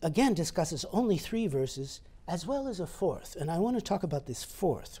 Vimalabodha again discusses only 3 verses, as well as a 4th. And I want to talk about this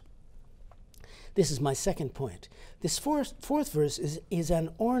 4th. This is my second point. This fourth verse is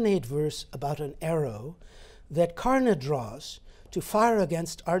an ornate verse about an arrow that Karna draws to fire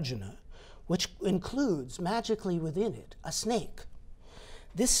against Arjuna, which includes magically within it a snake.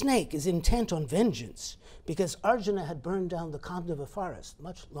 This snake is intent on vengeance because Arjuna had burned down the Khandava forest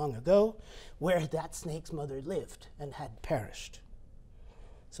much long ago, where that snake's mother lived and had perished.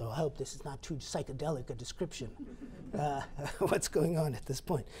 So I hope this is not too psychedelic a description what's going on at this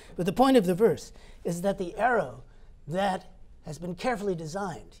point. But the point of the verse is that the arrow that has been carefully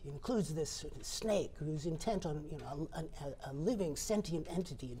designed includes this snake who's intent on, a living sentient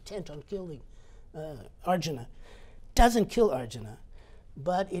entity intent on killing Arjuna. Doesn't kill Arjuna,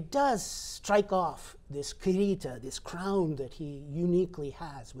 but it does strike off this kirita, this crown that he uniquely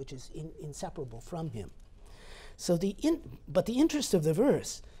has, which is inseparable from him. So but the interest of the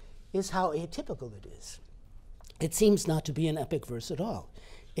verse is how atypical it is. It seems not to be an epic verse at all.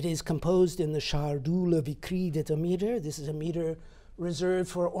 It is composed in the Shardula Vikridita meter. This is a meter reserved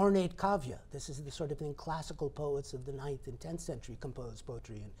for ornate kavya. This is the sort of thing classical poets of the 9th and 10th century composed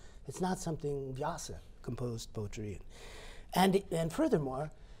poetry in. It's not something Vyasa composed poetry in. And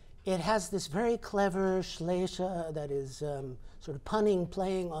furthermore, it has this very clever shlesha that is sort of punning,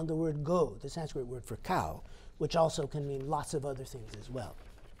 playing on the word go, the Sanskrit word for cow, which also can mean lots of other things as well.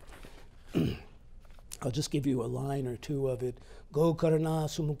 I'll just give you a line or two of it. Go karna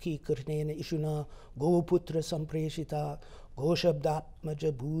sumukhi karnena ishuna, go putra sampreshita, go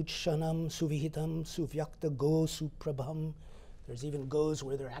shabdatmaja bhuj-shanam suvihitam suvyakta go suprabham. There's even goes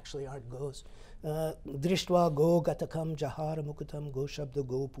where there actually aren't goes. Drishtva go gatakam jahara mukutam go shabda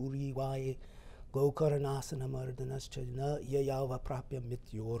go puri vaye go karanasana mardanascha na yayava prapya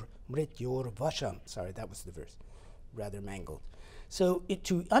mrityor vasham. Sorry, that was the verse. Rather mangled. So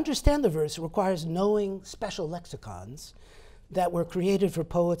to understand the verse requires knowing special lexicons that were created for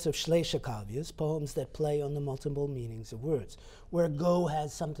poets of Shlesha Kavyas, poems that play on the multiple meanings of words, where go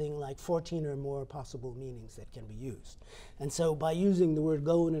has something like 14 or more possible meanings that can be used. And so by using the word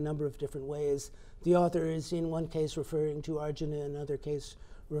go in a number of different ways, the author is in one case referring to Arjuna, in another case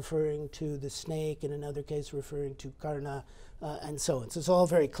referring to the snake, in another case referring to Karna, and so on. So it's all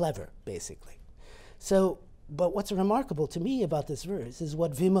very clever, basically. But what's remarkable to me about this verse is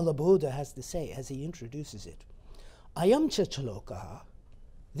what Vimalabodha has to say as he introduces it. Ayam cha chalokaha,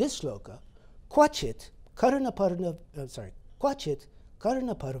 this shloka, kwachit karana parvani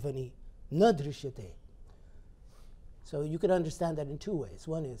na drishyate. So you could understand that in two ways.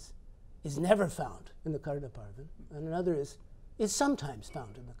 One is never found in the Karna Parvan, and another is sometimes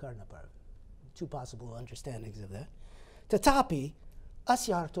found in the Karna Parvan. Two possible understandings of that. Tatapi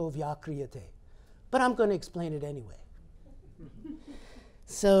asyarto vyakriyate. But I'm going to explain it anyway.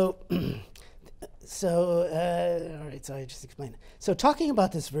 All right, so I just explained it. So talking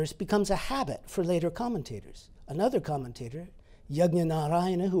about this verse becomes a habit for later commentators. Another commentator,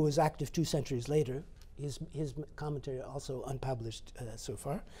 Yajñanarayana, who was active 2 centuries later, his commentary also unpublished so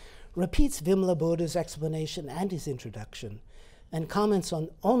far, repeats Vimalabodha's explanation and his introduction and comments on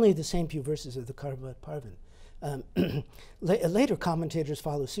only the same few verses of the Karma Parvan. Later commentators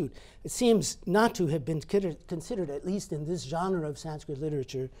follow suit. It seems not to have been considered, at least in this genre of Sanskrit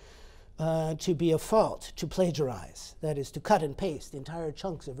literature, to be a fault to plagiarize, that is, to cut and paste entire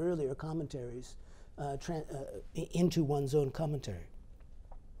chunks of earlier commentaries into one's own commentary.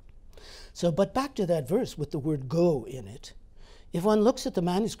 So, but back to that verse with the word go in it. If one looks at the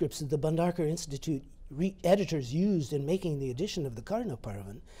manuscripts that the Bhandarkar Institute editors used in making the edition of the Karna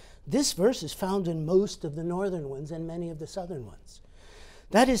Parvan, this verse is found in most of the northern ones and many of the southern ones.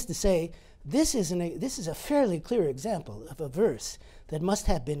 That is to say, this is a fairly clear example of a verse that must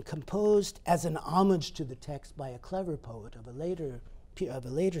have been composed as an homage to the text by a clever poet of a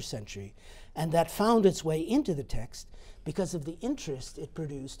later century, and that found its way into the text because of the interest it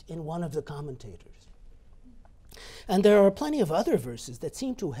produced in one of the commentators. And there are plenty of other verses that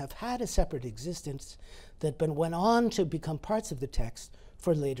seem to have had a separate existence that went on to become parts of the text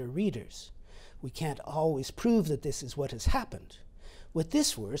for later readers. We can't always prove that this is what has happened. With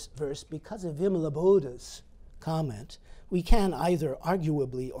this verse, because of Vimalabodha's comment, we can either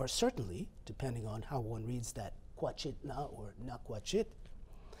arguably or certainly, depending on how one reads that kwachit na or na kwachit.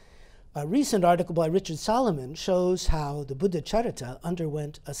 A recent article by Richard Solomon shows how the Buddha Charita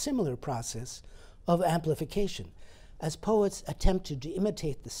underwent a similar process of amplification, as poets attempted to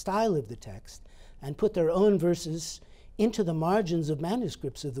imitate the style of the text and put their own verses into the margins of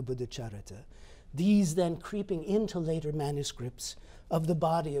manuscripts of the Buddha Charita, these then creeping into later manuscripts of the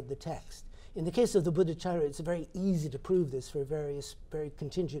body of the text. In the case of the Buddha Charita, it's very easy to prove this for various very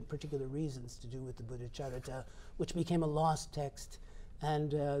contingent particular reasons to do with the Buddha Charita, which became a lost text,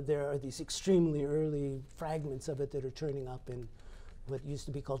 and there are these extremely early fragments of it that are turning up in what used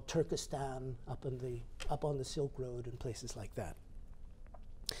to be called Turkestan, up on the Silk Road and places like that.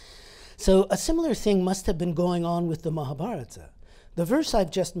 So a similar thing must have been going on with the Mahabharata. The verse I've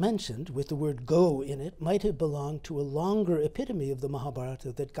just mentioned, with the word go in it, might have belonged to a longer epitome of the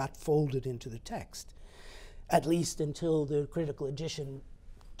Mahabharata that got folded into the text, at least until the critical edition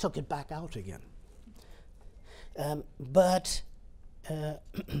took it back out again. And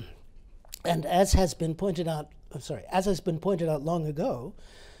as has been pointed out long ago,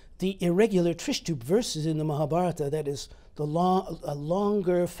 the irregular Trishtub verses in the Mahabharata, that is, the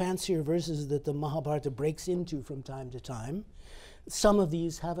longer, fancier verses that the Mahabharata breaks into from time to time, some of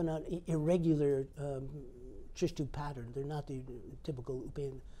these have an irregular Trishtub pattern. They're not the typical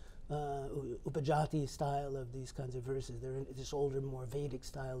Upajati style of these kinds of verses. They're in this older, more Vedic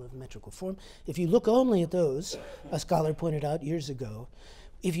style of metrical form. If you look only at those, a scholar pointed out years ago,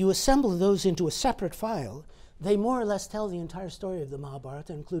 if you assemble those into a separate file, they more or less tell the entire story of the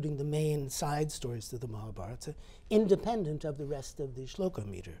Mahabharata, including the main side stories to the Mahabharata, independent of the rest of the shloka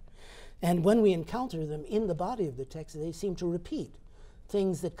meter. And when we encounter them in the body of the text, they seem to repeat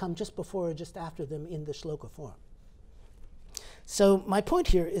things that come just before or just after them in the shloka form. So my point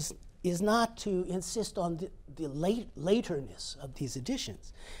here is is not to insist on the laterness of these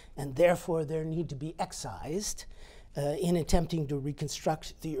editions, and therefore there need to be excised in attempting to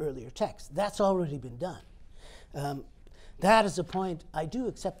reconstruct the earlier text. That's already been done. That is a point I do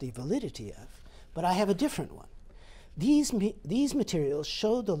accept the validity of, but I have a different one. These materials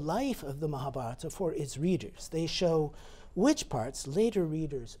show the life of the Mahabharata for its readers. They show which parts later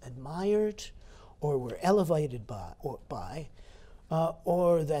readers admired or were elevated by,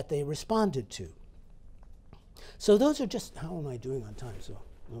 or that they responded to. So those are just, how am I doing on time? So,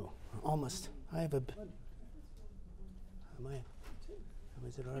 almost. I have a,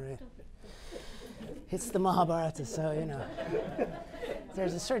 is it all right? It's the Mahabharata, so, you know.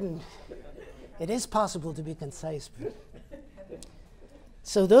 There's a certain, it is possible to be concise. But.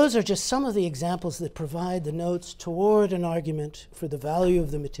 So those are just some of the examples that provide the notes toward an argument for the value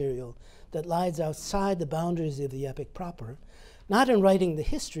of the material that lies outside the boundaries of the epic proper, not in writing the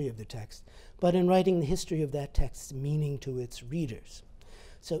history of the text, but in writing the history of that text's meaning to its readers.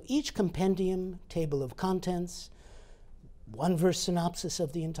 So each compendium, table of contents, one-verse synopsis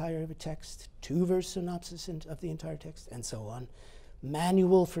of the entire text, two-verse synopsis of the entire text, and so on,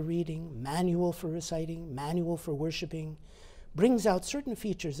 manual for reading, manual for reciting, manual for worshipping, brings out certain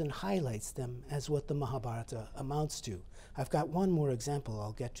features and highlights them as what the Mahabharata amounts to. I've got one more example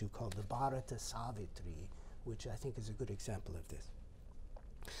I'll get to called the Bharata Savitri, which I think is a good example of this.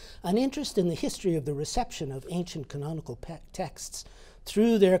 An interest in the history of the reception of ancient canonical texts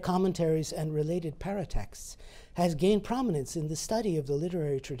through their commentaries and related paratexts has gained prominence in the study of the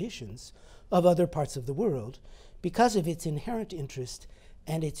literary traditions of other parts of the world because of its inherent interest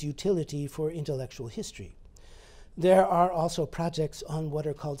and its utility for intellectual history. There are also projects on what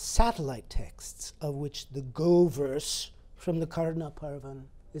are called satellite texts, of which the Go verse from the Karna Parvan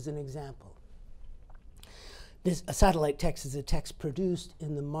is an example. A satellite text is a text produced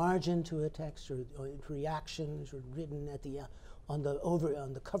in the margin to a text, or reactions, or written at the on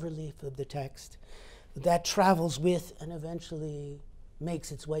the cover leaf of the text, that travels with and eventually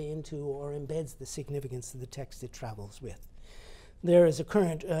makes its way into or embeds the significance of the text it travels with. There is a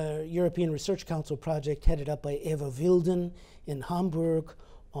current European Research Council project headed up by Eva Wilden in Hamburg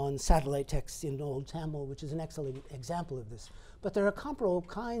on satellite texts in Old Tamil, which is an excellent example of this. But there are comparable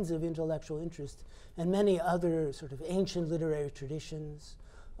kinds of intellectual interest and many other sort of ancient literary traditions,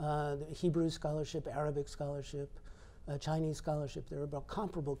 Hebrew scholarship, Arabic scholarship, Chinese scholarship. There are about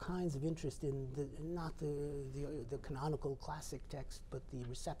comparable kinds of interest in not the canonical classic text, but the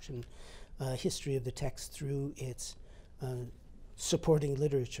reception history of the text through its supporting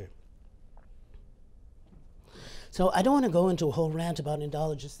literature. So I don't want to go into a whole rant about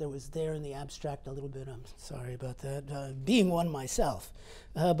Indologists. That was there in the abstract a little bit. I'm sorry about that, being one myself.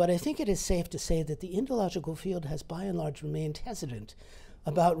 But I think it is safe to say that the Indological field has by and large remained hesitant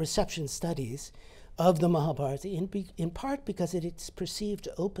about reception studies of the Mahabharata, in part because it is perceived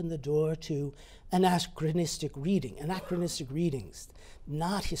to open the door to anachronistic readings,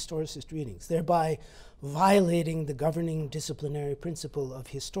 not historicist readings, thereby violating the governing disciplinary principle of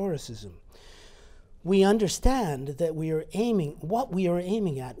historicism. We understand that what we are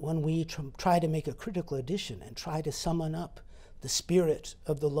aiming at when we try to make a critical edition and try to summon up the spirit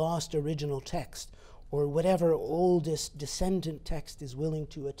of the lost original text, or whatever oldest descendant text is willing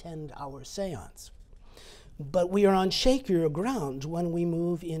to attend our seance. But we are on shakier ground when we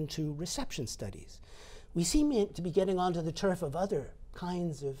move into reception studies. We seem to be getting onto the turf of other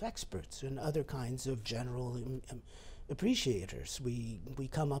kinds of experts and other kinds of general appreciators. We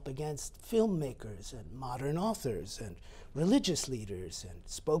come up against filmmakers and modern authors and religious leaders and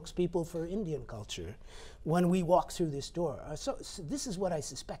spokespeople for Indian culture when we walk through this door. So this is what I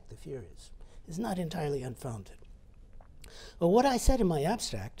suspect the fear is. It's not entirely unfounded. But what I said in my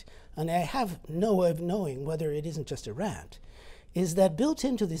abstract, and I have no way of knowing whether it isn't just a rant, is that built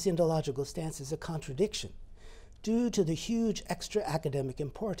into this Indological stance is a contradiction due to the huge extra academic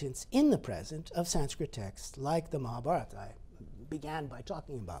importance in the present of Sanskrit texts like the Mahabharata. I began by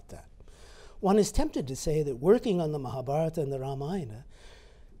talking about that. One is tempted to say that working on the Mahabharata and the Ramayana,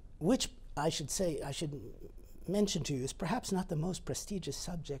 which I should mention to you is perhaps not the most prestigious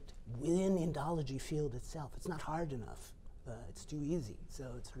subject within the Indology field itself. It's not hard enough. It's too easy. So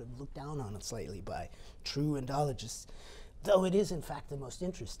it's sort of looked down on it slightly by true Indologists, though it is in fact the most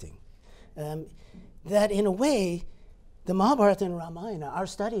interesting. That in a way, the Mahabharata and Ramayana, our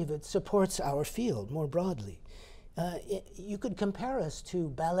study of it, supports our field more broadly. You could compare us to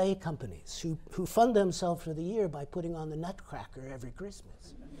ballet companies who fund themselves for the year by putting on the Nutcracker every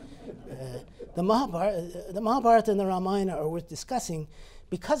Christmas. The Mahabharata and the Ramayana are worth discussing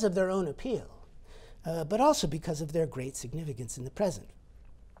because of their own appeal, but also because of their great significance in the present.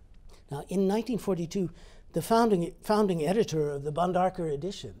 Now, in 1942, the founding editor of the Bhandarkar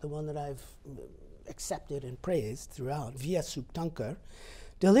edition, the one that I've accepted and praised throughout, V.S. Suktankar,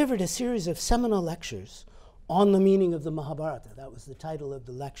 delivered a series of seminal lectures on the meaning of the Mahābhārata. That was the title of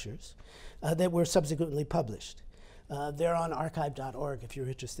the lectures that were subsequently published. They're on archive.org if you're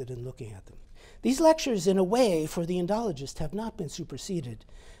interested in looking at them. These lectures, in a way, for the Indologist, have not been superseded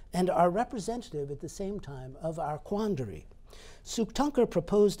and are representative at the same time of our quandary. Suktankar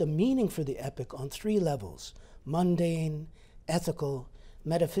proposed a meaning for the epic on three levels: mundane, ethical,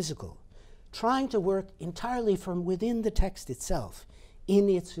 metaphysical, trying to work entirely from within the text itself in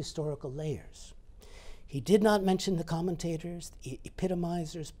its historical layers. He did not mention the commentators, the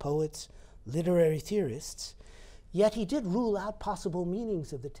epitomizers, poets, literary theorists, yet he did rule out possible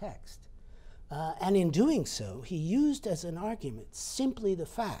meanings of the text. And in doing so, he used as an argument simply the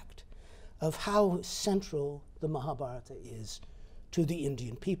fact of how central the Mahābhārata is to the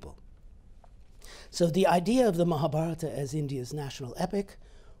Indian people. So the idea of the Mahābhārata as India's national epic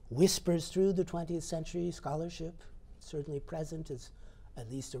whispers through the 20th century scholarship, certainly present as at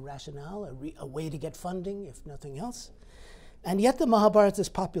least a rationale, a way to get funding, if nothing else. And yet the Mahābhārata's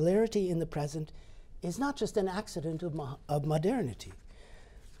popularity in the present is not just an accident of modernity.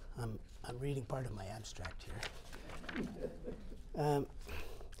 I'm reading part of my abstract here.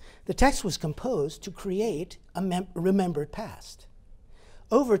 The text was composed to create a remembered past.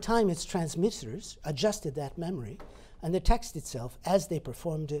 Over time, its transmitters adjusted that memory, and the text itself, as they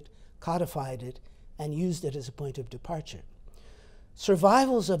performed it, codified it, and used it as a point of departure.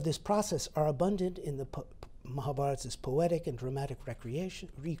 Survivals of this process are abundant in the Mahābhārata's poetic and dramatic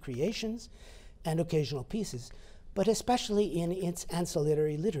recreations and occasional pieces, but especially in its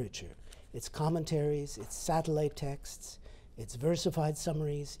ancillary literature, its commentaries, its satellite texts, its versified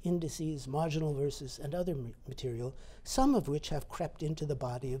summaries, indices, marginal verses, and other material, some of which have crept into the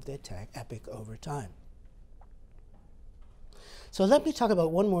body of the epic over time. So let me talk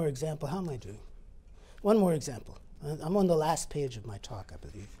about one more example. How am I doing? One more example. I'm on the last page of my talk, I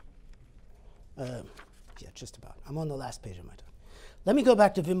believe. Yeah, just about. I'm on the last page of my talk. Let me go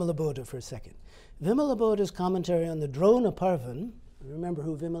back to Vimalabodha for a second. Vimalabodha's commentary on the Drona Parvan, remember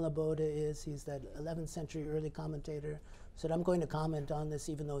who Vimalabodha is? He's that 11th century early commentator. Said, I'm going to comment on this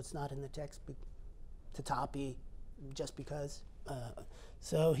even though it's not in the text, tatapi, just because.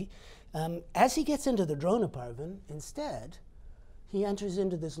 So he, as he gets into the Drona Parvan, instead, he enters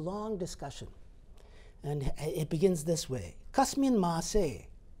into this long discussion. And it begins this way. Kasmin maase,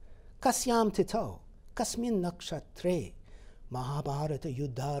 kasyam tito, kasmin nakshatre, Mahābhārata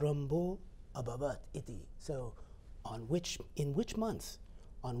yuddharambo abhavat iti. So, in which month,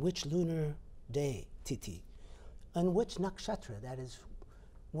 on which lunar day, titi, on which nakshatra, that is,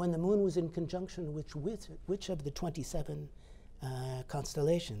 when the moon was in conjunction with which of the 27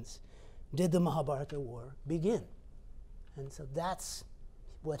 constellations, did the Mahābhārata war begin? And so that's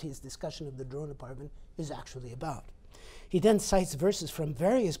what his discussion of the Drona Parvan is actually about. He then cites verses from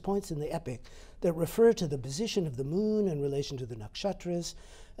various points in the epic that refer to the position of the moon in relation to the nakshatras,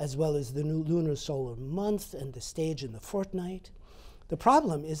 as well as the new lunar solar month and the stage in the fortnight. The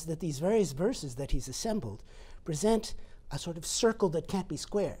problem is that these various verses that he's assembled present a sort of circle that can't be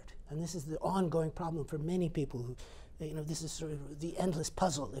squared. And this is the ongoing problem for many people who, this is sort of the endless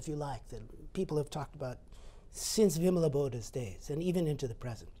puzzle, if you like, that people have talked about since Vimalabodha's days and even into the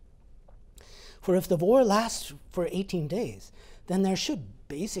present. For if the war lasts for 18 days, then there should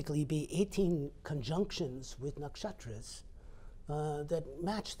basically be 18 conjunctions with nakshatras that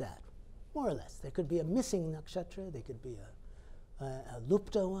match that, more or less. There could be a missing nakshatra, there could be a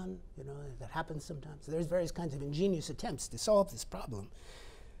lupta one, that happens sometimes. There's various kinds of ingenious attempts to solve this problem.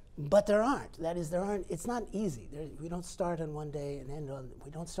 But there aren't. That is, it's not easy. We don't start on one day and end on,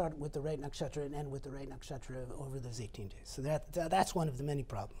 we don't start with the right nakshatra and end with the right nakshatra over those 18 days. So that's one of the many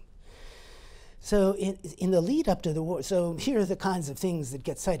problems. So in the lead up to the war, so here are the kinds of things that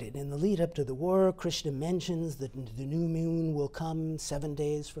get cited. In the lead up to the war, Krishna mentions that the new moon will come 7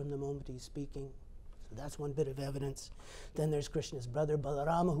 days from the moment he's speaking. So that's one bit of evidence. Then there's Krishna's brother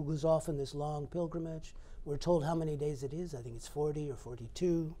Balarama, who goes off on this long pilgrimage. We're told how many days it is. I think it's 40 or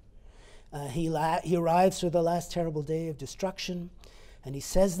 42. He arrives for the last terrible day of destruction, and he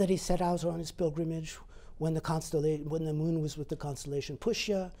says that he set out on his pilgrimage when the moon was with the constellation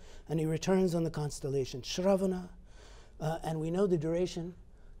Pushya, and he returns on the constellation Shravana, and we know the duration.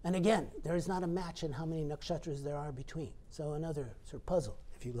 And again, there is not a match in how many nakshatras there are between. So another sort of puzzle,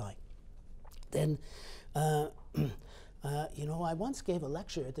 if you like. Then, I once gave a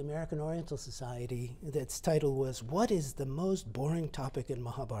lecture at the American Oriental Society that's title was, "What is the most boring topic in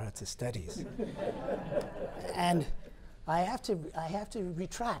Mahābhārata studies?" And I have to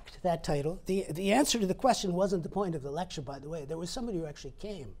retract that title. The answer to the question wasn't the point of the lecture, by the way. There was somebody who actually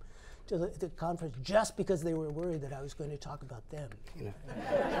came to the conference just because they were worried that I was going to talk about them. You know.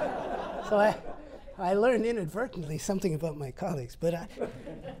 So I learned inadvertently something about my colleagues, but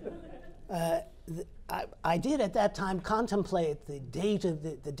I did at that time contemplate the date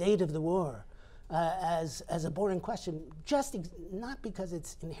of the war as a boring question, just not because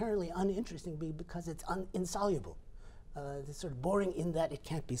it's inherently uninteresting, but because it's insoluble. It's sort of boring in that it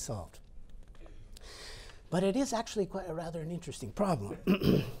can't be solved. But it is actually quite rather an interesting problem.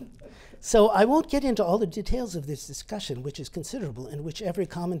 So I won't get into all the details of this discussion, which is considerable, and which every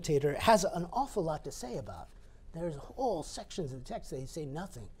commentator has an awful lot to say about. There's whole sections of the text they say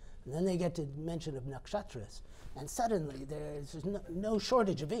nothing. And then they get to mention of nakshatras. And suddenly there's no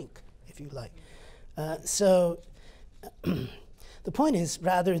shortage of ink, if you like. So the point is,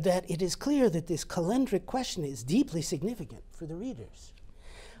 rather, that it is clear that this calendric question is deeply significant for the readers.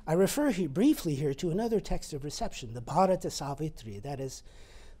 I refer briefly here to another text of reception, the Bharata Savitri. That is,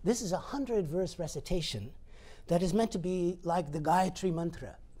 this is a 100-verse recitation that is meant to be like the Gayatri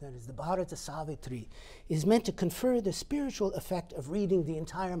Mantra. That is, the Bharata Savitri is meant to confer the spiritual effect of reading the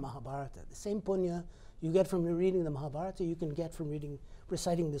entire Mahabharata. The same punya you get from reading the Mahabharata, you can get from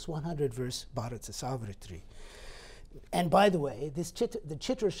reciting this 100-verse Bharata Savitri. And by the way, the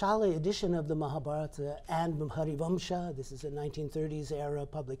Chitrashala edition of the Mahabharata and Harivamsha, this is a 1930s era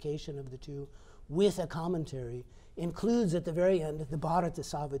publication of the two, with a commentary, includes at the very end the Bharata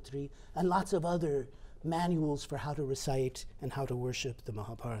Savitri and lots of other manuals for how to recite and how to worship the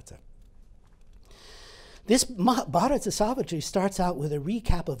Mahabharata. This Bharata Savitri starts out with a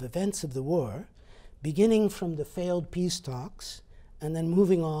recap of events of the war, beginning from the failed peace talks and then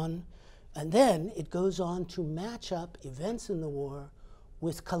moving on. And then it goes on to match up events in the war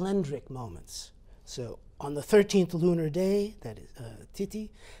with calendric moments. So on the 13th lunar day, that is Titi,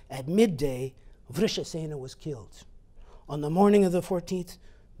 at midday, Vrishasena was killed. On the morning of the 14th,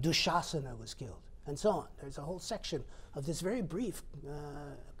 Dushasana was killed, and so on. There's a whole section of this very brief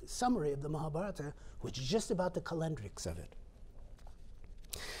summary of the Mahabharata, which is just about the calendrics of it.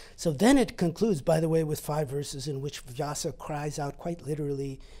 So then it concludes, by the way, with 5 verses in which Vyasa cries out quite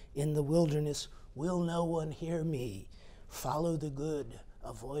literally, "In the wilderness, will no one hear me? Follow the good,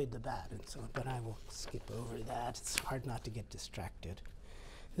 avoid the bad," and so on. But I will skip over that. It's hard not to get distracted.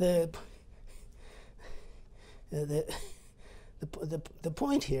 The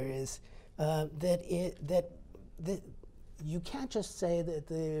point here is that you can't just say that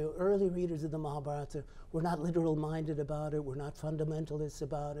the early readers of the Mahabharata were not literal-minded about it, were not fundamentalists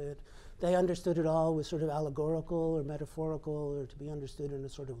about it. They understood it all was sort of allegorical or metaphorical or to be understood in a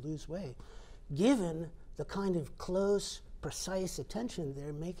sort of loose way, given the kind of close, precise attention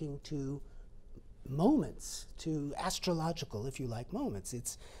they're making to moments, to astrological, if you like, moments.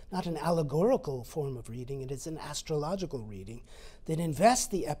 It's not an allegorical form of reading, it is an astrological reading that invests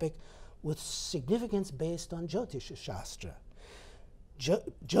the epic with significance based on Jyotisha Shastra.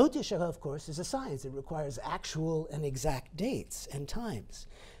 Jyotisha, of course, is a science. It requires actual and exact dates and times.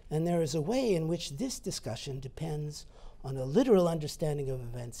 And there is a way in which this discussion depends on a literal understanding of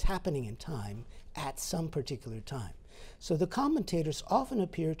events happening in time at some particular time. So the commentators often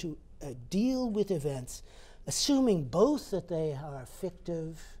appear to deal with events assuming both that they are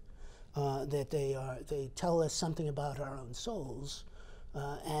fictive, that they tell us something about our own souls,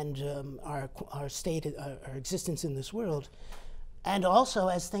 and our state, our existence in this world, and also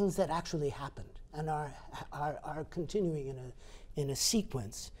as things that actually happened and are continuing in a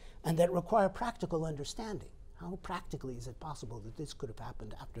sequence and that require practical understanding. How practically is it possible that this could have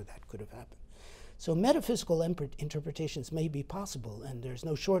happened after that could have happened? So metaphysical interpretations may be possible, and there's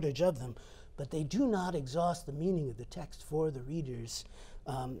no shortage of them, but they do not exhaust the meaning of the text for the readers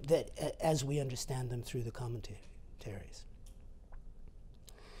as we understand them through the commentaries.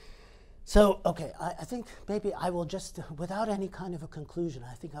 So, okay, I think maybe I will just, without any kind of a conclusion,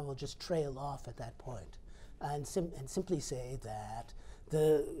 I think I will just trail off at that point and simply say that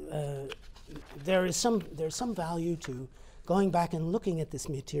there's some value to going back and looking at this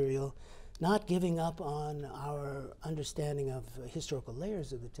material, not giving up on our understanding of historical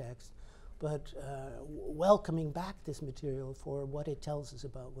layers of the text, but welcoming back this material for what it tells us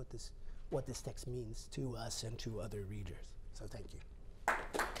about what this text means to us and to other readers. So thank you.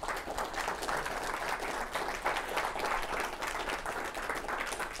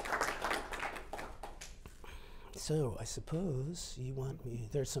 So I suppose you want me,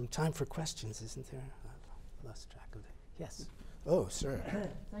 there's some time for questions, isn't there? I've lost track of it. Yes. Oh, sir.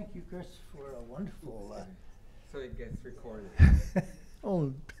 Thank you, Chris, for a wonderful... So it gets recorded.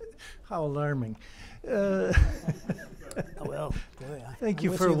 Oh, how alarming. Well, boy, Thank I'm you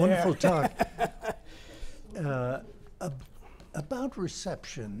with for a there. wonderful talk. About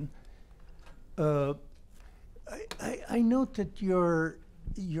reception, I note that your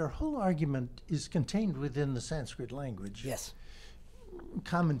whole argument is contained within the Sanskrit language. Yes.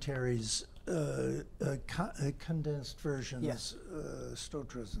 Commentaries, condensed versions, Yes.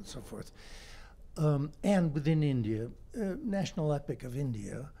 stotras, and so forth. And within India, national epic of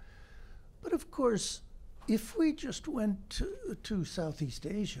India. But of course, if we just went to Southeast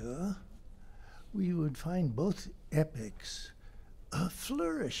Asia, we would find both epics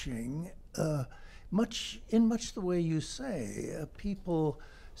flourishing in much the way you say. People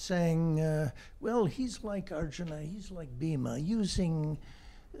saying, well, he's like Arjuna, he's like Bhima, using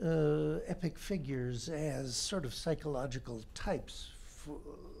epic figures as sort of psychological types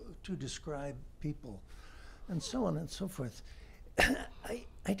to describe people, and so on and so forth.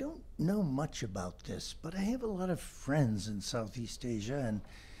 I don't know much about this, but I have a lot of friends in Southeast Asia, and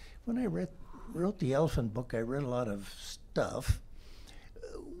when I wrote the Elephant book, I read a lot of stuff.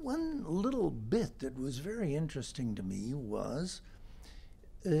 One little bit that was very interesting to me was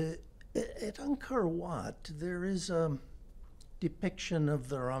at Angkor Wat, there is a depiction of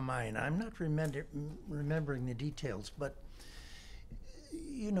the Ramayana. I'm not remembering the details, but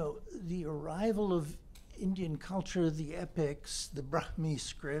you know, the arrival of Indian culture, the epics, the Brahmi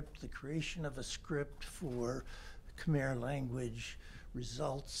script, the creation of a script for Khmer language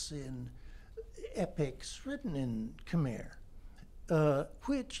results in epics written in Khmer,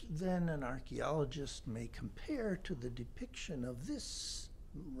 which then an archaeologist may compare to the depiction of this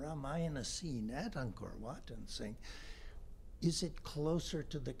Ramayana scene at Angkor Wat and saying, is it closer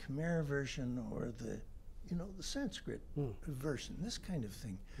to the Khmer version or the Sanskrit version, this kind of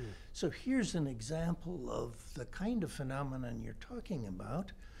thing. So here's an example of the kind of phenomenon you're talking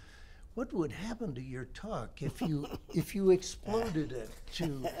about. What would happen to your talk if you exploded it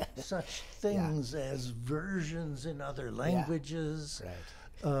to such things as versions in other languages,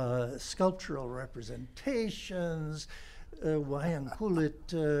 sculptural representations, wayang kulit,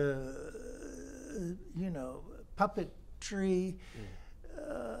 puppetry,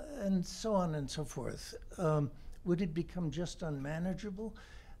 and so on and so forth? Would it become just unmanageable?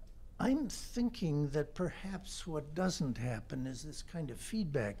 I'm thinking that perhaps what doesn't happen is this kind of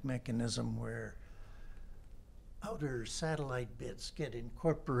feedback mechanism where outer satellite bits get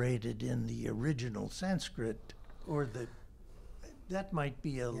incorporated in the original Sanskrit, or that might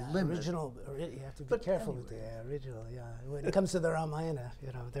be a limit. Original, you have to be careful with the original. Yeah, when it comes to the Ramayana,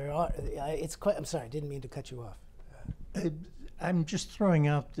 there are. It's quite. I'm sorry, I didn't mean to cut you off. I'm just throwing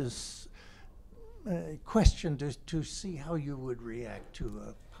out this question to see how you would react to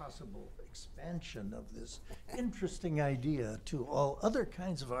a possible expansion of this interesting idea to all other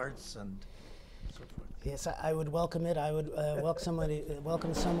kinds of arts and so forth. Yes, I would welcome it. I would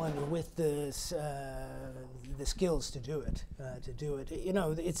welcome someone with the skills to do it. You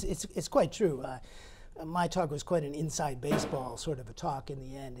know, it's quite true. My talk was quite an inside baseball sort of a talk. In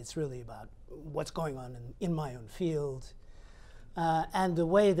the end, it's really about what's going on in my own field. And the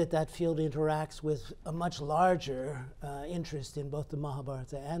way that field interacts with a much larger interest in both the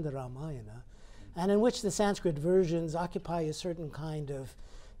Mahabharata and the Ramayana, and in which the Sanskrit versions occupy a certain kind of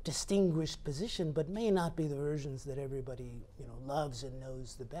distinguished position, but may not be the versions that everybody loves and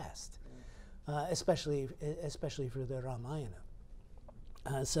knows the best, especially for the Ramayana.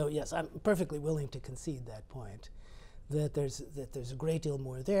 So yes, I'm perfectly willing to concede that point, that there's a great deal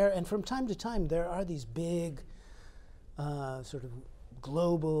more there, and from time to time there are these big sort of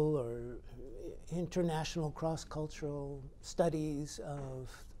global or international cross-cultural studies of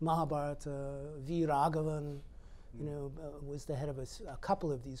Mahabharata. V. Raghavan, was the head of a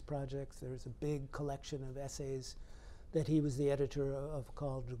couple of these projects. There's a big collection of essays that he was the editor of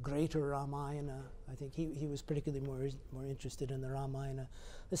called Greater Ramayana. I think he was particularly more interested in the Ramayana.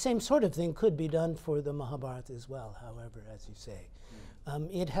 The same sort of thing could be done for the Mahabharata as well, however, as you say.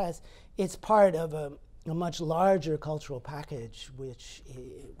 It's part of a much larger cultural package, which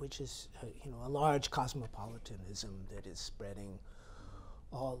is a large cosmopolitanism that is spreading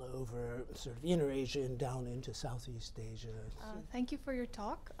all over sort of Inner Asia and down into Southeast Asia. Thank you for your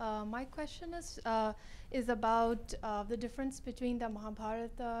talk. My question is about the difference between the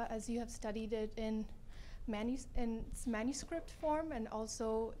Mahabharata as you have studied it in its manuscript form and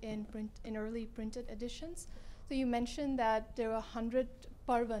also in early printed editions. So you mentioned that there were 100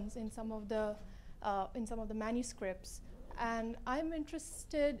 parvans in some of the manuscripts, and I'm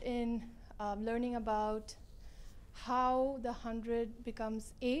interested in learning about how the 100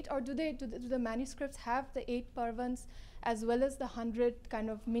 becomes 8, or do the manuscripts have the 8 parvans as well as the 100 kind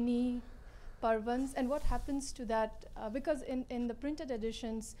of mini parvans, and what happens to that? Because in the printed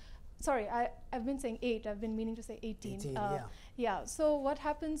editions, sorry, I've been saying 8. I've been meaning to say 18. 18, yeah. Yeah. So what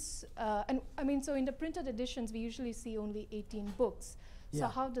happens? And I mean, so in the printed editions, we usually see only 18 books. Yeah. So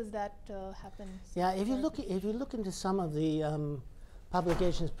how does that happen? Yeah. If you look into some of the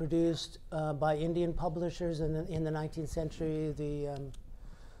publications produced by Indian publishers in the 19th century,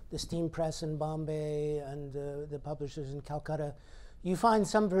 the Steam Press in Bombay and the publishers in Calcutta, you find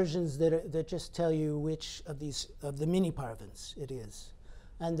some versions that just tell you which of the mini parvans it is.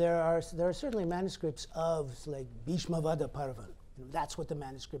 And there are certainly manuscripts of, like, Bhishmavada Parvan. That's what the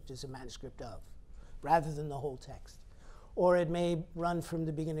manuscript is a manuscript of, rather than the whole text. Or it may run from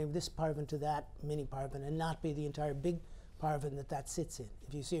the beginning of this parvan to that mini parvan and not be the entire big parvan that sits in,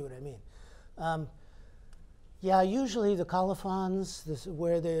 if you see what I mean. Yeah, usually the colophons,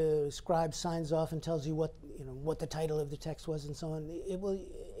 where the scribe signs off and tells you what the title of the text was and so on. It will,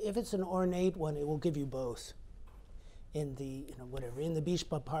 if it's an ornate one, it will give you both. In the in the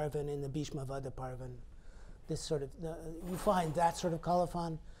Bhishma Parvan, in the Bhishmavada Parvan, this sort of you find that sort of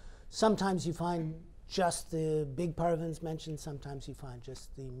colophon. Sometimes you find just the big parvans mentioned. Sometimes you find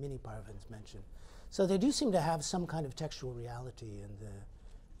just the mini parvans mentioned. So they do seem to have some kind of textual reality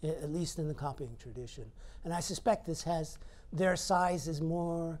at least in the copying tradition. And I suspect their size is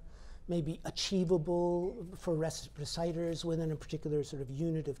more maybe achievable for reciters within a particular sort of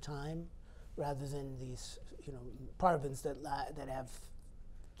unit of time, rather than these parvans that have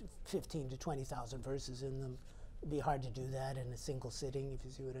 15 to 20,000 verses in them. It'd be hard to do that in a single sitting, if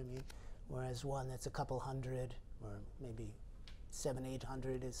you see what I mean. Whereas one that's a couple hundred, or maybe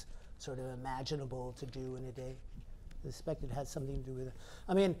 700-800, is sort of imaginable to do in a day. I suspect it has something to do with it.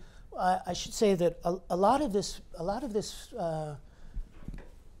 I mean, I should say that a lot of this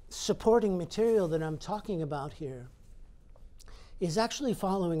supporting material that I'm talking about here is actually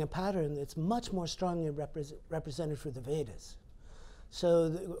following a pattern that's much more strongly represented for the Vedas.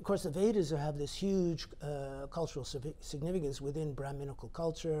 So, of course, the Vedas have this huge cultural significance within Brahminical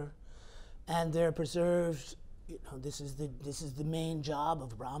culture, and they're preserved. This is the main job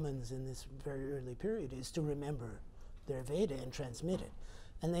of Brahmins in this very early period, is to remember their Veda and transmit it.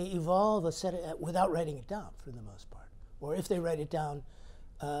 And they evolve a set without writing it down, for the most part. Or if they write it down,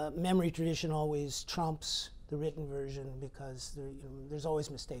 memory tradition always trumps the written version, because there's always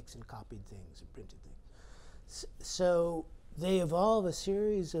mistakes in copied things and printed things. So they evolve a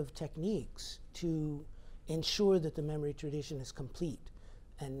series of techniques to ensure that the memory tradition is complete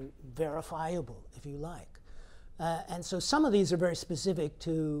and verifiable, if you like. And so some of these are very specific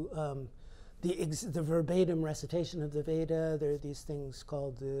to the verbatim recitation of the Veda. There are these things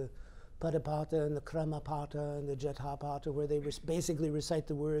called the Padapata and the Kramapata and the Jatapata, where they basically recite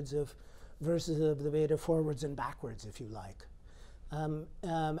the words of verses of the Veda forwards and backwards, if you like.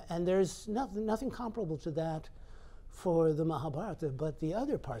 And there's nothing comparable to that for the Mahabharata, but the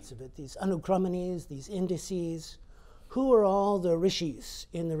other parts of it, these anukramanis, these indices. Who are all the rishis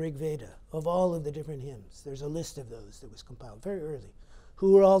in the Rig Veda of all of the different hymns? There's a list of those that was compiled very early.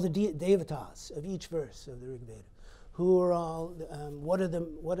 Who are all the devatas of each verse of the Rig Veda? Who are all? What are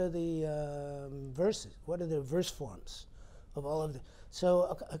the verses? What are the verse forms of all of the?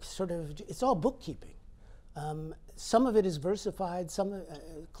 So sort of, it's all bookkeeping. Some of it is versified.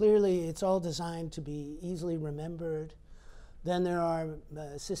 Clearly, it's all designed to be easily remembered. Then there are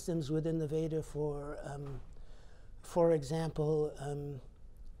systems within the Veda for example,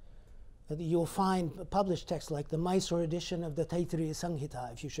 you'll find published texts like the Mysore edition of the Taittiriya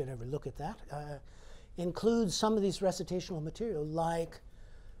Samhita, if you should ever look at that, includes some of these recitational material, like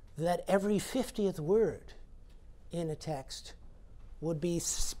that every 50th word in a text would be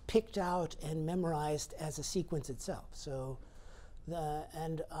picked out and memorized as a sequence itself. So,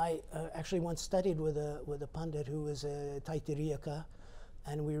 and I actually once studied with a pandit who was a Taitiriyaka,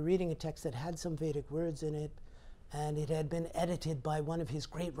 and we were reading a text that had some Vedic words in it, and it had been edited by one of his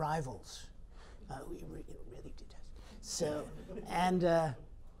great rivals. We really did that. So, and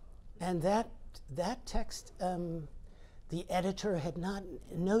that text, the editor had not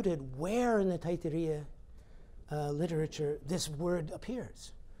noted where in the Taittiriya literature this word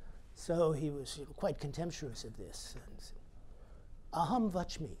appears. So he was quite contemptuous of this. And said, Aham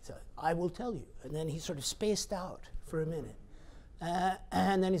vachmi, so I will tell you. And then he sort of spaced out for a minute.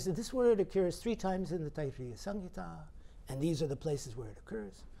 And then he said, this word occurs 3 times in the Taittiriya Samhita, and these are the places where it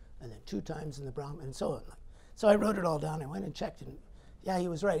occurs, and then 2 times in the Brahma, and so on. So I wrote it all down. I went and checked, and yeah, he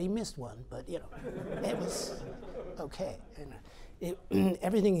was right. He missed one, but it was okay. And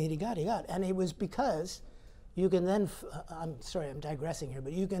everything that he got. And it was because you can then, I'm sorry, I'm digressing here,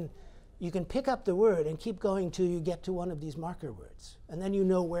 but you you can pick up the word and keep going till you get to one of these marker words. And then you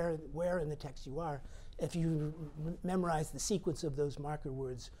know where in the text you are if you memorize the sequence of those marker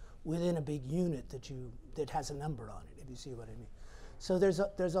words within a big unit that has a number on it, if you see what I mean. So there's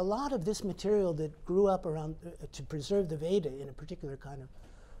a lot of this material that grew up around to preserve the Veda in a particular kind of,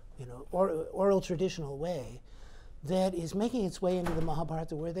 oral traditional way, that is making its way into the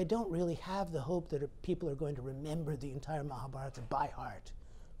Mahabharata, where they don't really have the hope that people are going to remember the entire Mahabharata by heart,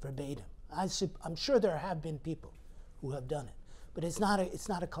 verbatim. I'm sure there have been people who have done it, but it's not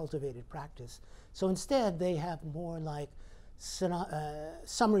a cultivated practice. So instead, they have more like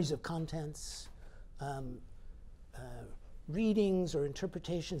summaries of contents, readings or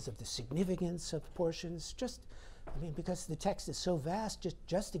interpretations of the significance of portions. Because the text is so vast,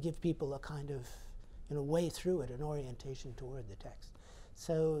 just to give people a kind of way through it, an orientation toward the text.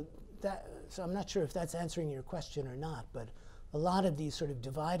 So I'm not sure if that's answering your question or not, but a lot of these sort of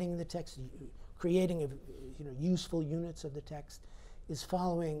dividing the text, creating useful units of the text, is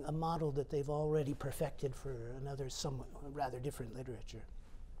following a model that they've already perfected for another somewhat rather different literature.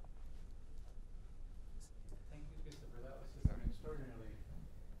 Thank you, Christopher.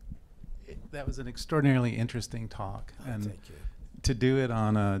 That was an extraordinarily interesting talk. Oh, and thank you. To do it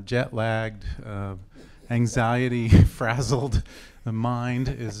on a jet-lagged, anxiety-frazzled mind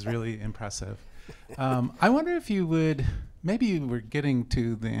is really impressive. I wonder if you would, maybe you were getting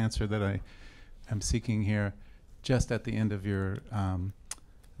to the answer that I am seeking here just at the end of your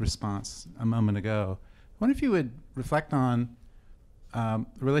response a moment ago. I wonder if you would reflect on the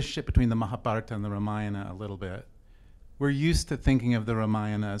relationship between the Mahabharata and the Ramayana a little bit. We're used to thinking of the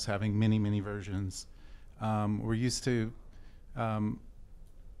Ramayana as having many, many versions. We're used to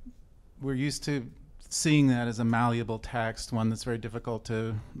seeing that as a malleable text, one that's very difficult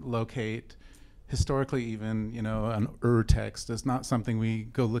to locate. Historically, even, an text is not something we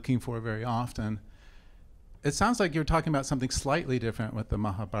go looking for very often. It sounds like you're talking about something slightly different with the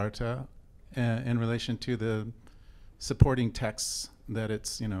Mahabharata in relation to the supporting texts that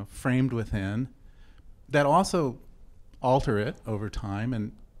it's, framed within, that also alter it over time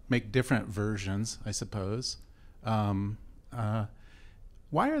and make different versions, I suppose. Why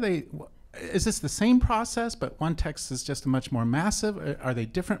are they? Is this the same process, but one text is just much more massive? Are they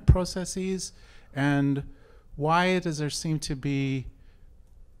different processes? And why does there seem to be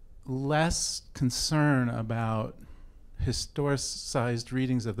less concern about historicized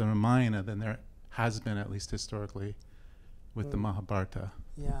readings of the Ramayana than there has been, at least historically, with the Mahabharata?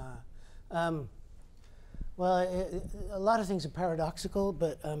 Yeah. Well, a lot of things are paradoxical,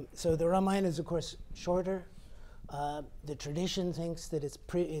 but so the Ramayana is, of course, shorter. The tradition thinks that it's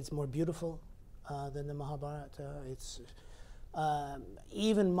more beautiful than the Mahabharata.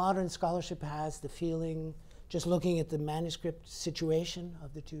 Even modern scholarship has the feeling, just looking at the manuscript situation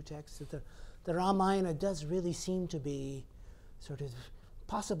of the two texts, that the Ramayana does really seem to be sort of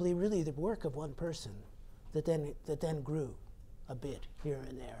possibly really the work of one person that then grew a bit here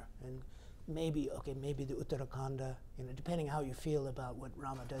and there. And maybe the Uttarakhanda, depending how you feel about what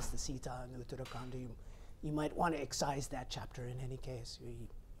Rama does to Sita in the Uttarakhanda, you might want to excise that chapter in any case,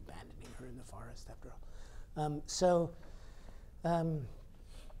 abandoning her in the forest after all.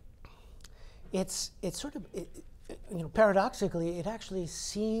 It's sort of, paradoxically, it actually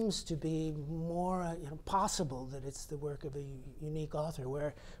seems to be more possible that it's the work of a unique author,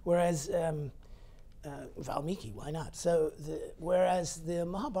 whereas Valmiki, why not? So whereas the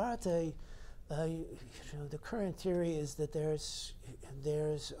Mahabharata, the current theory is that there's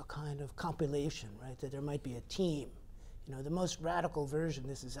a kind of compilation, right? That there might be a team. The most radical version,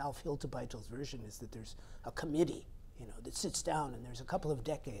 this is Alf Hiltebeitl's version, is that there's a committee, that sits down, and there's a couple of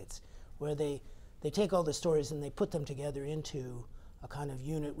decades where they take all the stories and they put them together into a kind of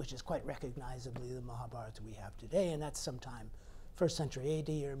unit which is quite recognizably the Mahabharata we have today, and that's sometime 1st century AD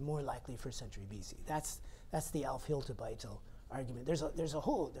or more likely 1st century BC. That's the Alf Hiltebeitel argument.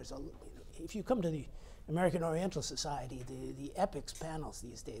 If you come to the American Oriental Society, the epics panels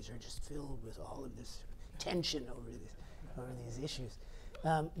these days are just filled with all of this tension over these issues.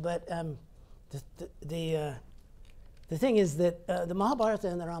 The thing is that the Mahabharata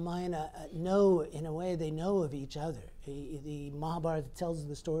and the Ramayana know, in a way, they know of each other. The Mahabharata tells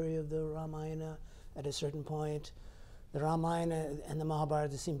the story of the Ramayana at a certain point. The Ramayana and the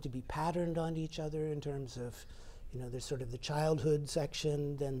Mahabharata seem to be patterned on each other in terms of, there's sort of the childhood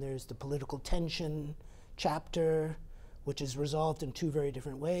section, then there's the political tension chapter, which is resolved in two very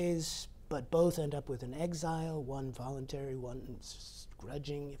different ways, but both end up with an exile, one voluntary, one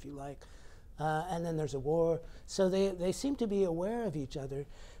grudging, if you like. And then there's a war. So they seem to be aware of each other,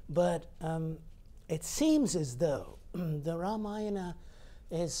 but it seems as though the Ramayana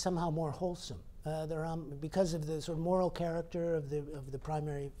is somehow more wholesome. Because of the sort of moral character of the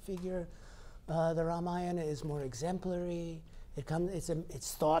primary figure, the Ramayana is more exemplary.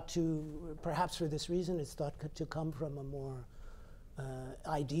 It's thought to, perhaps for this reason, it's thought to come from a more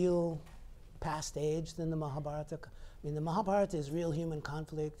ideal past age than the Mahabharata. I mean, the Mahabharata is real human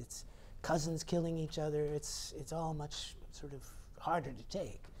conflict. It's cousins killing each other. It's all much sort of harder to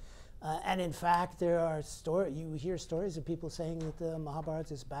take. And in fact, there are you hear stories of people saying that the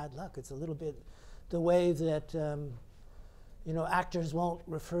Mahabharata is bad luck. It's a little bit the way that actors won't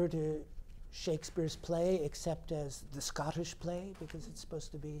refer to Shakespeare's play except as the Scottish play because it's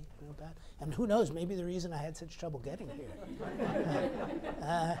supposed to be bad. And who knows? Maybe the reason I had such trouble getting here.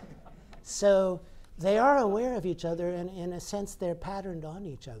 So they are aware of each other, and in a sense, they're patterned on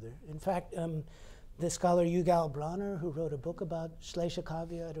each other. In fact, the scholar Yugal Bronner, who wrote a book about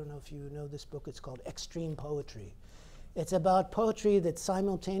Shleshakavya, I don't know if you know this book, it's called Extreme Poetry. It's about poetry that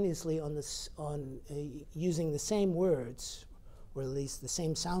simultaneously using the same words, or at least the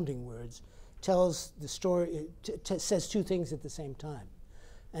same sounding words, tells the story, says two things at the same time.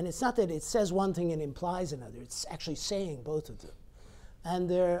 And it's not that it says one thing and implies another, it's actually saying both of them. And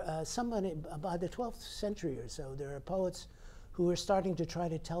by the 12th century or so, there are poets who are starting to try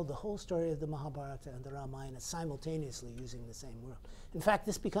to tell the whole story of the Mahabharata and the Ramayana simultaneously using the same word. In fact,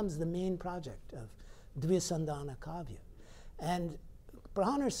 this becomes the main project of Dvisandhana Kavya. And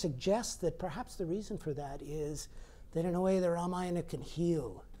Bronner suggests that perhaps the reason for that is that in a way the Ramayana can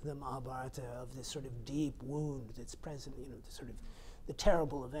heal the Mahabharata of this sort of deep wound that's present, the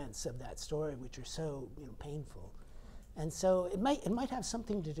terrible events of that story which are so painful. And so it might have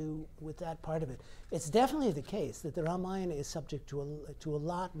something to do with that part of it. It's definitely the case that the Ramayana is subject to a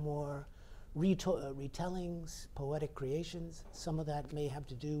lot more retellings, poetic creations. Some of that may have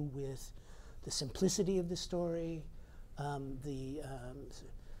to do with the simplicity of the story,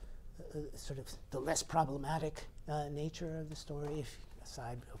 sort of the less problematic nature of the story,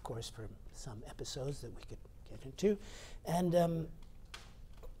 aside, of course, from some episodes that we could get into,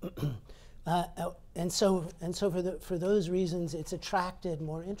 and so for those reasons, it's attracted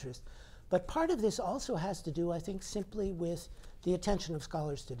more interest. But part of this also has to do, I think, simply with the attention of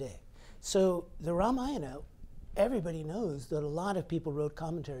scholars today. So the Ramayana, everybody knows that a lot of people wrote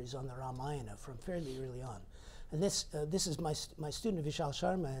commentaries on the Ramayana from fairly early on. And this is my student Vishal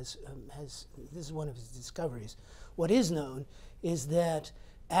Sharma this is one of his discoveries. What is known is that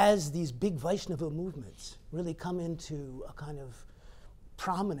as these big Vaishnava movements really come into a kind of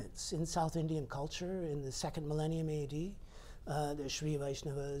prominence in South Indian culture in the second millennium AD, the Sri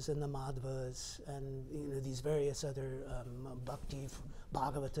Vaishnavas and the Madhvas and these various other Bhakti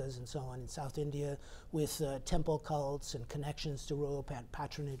Bhagavatas and so on in South India with temple cults and connections to royal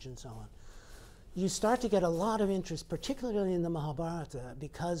patronage and so on. You start to get a lot of interest, particularly in the Mahabharata,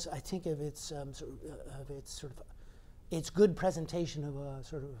 because I think of its its good presentation of a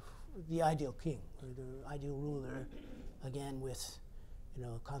sort of the ideal king or the ideal ruler, again with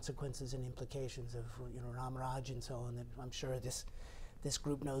consequences and implications of Ramraj and so on that I'm sure this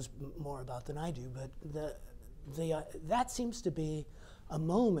group knows more about than I do. But that seems to be a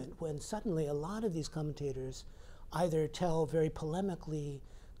moment when suddenly a lot of these commentators either tell very polemically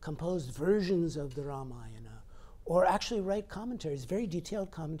composed versions of the Ramayana, or actually write commentaries, very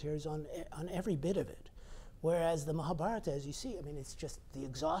detailed commentaries on every bit of it. Whereas the Mahabharata, as you see, I mean, it's just the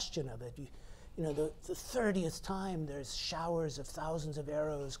exhaustion of it. The 30th time there's showers of thousands of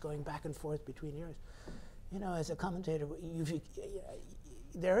arrows going back and forth between heroes. As a commentator,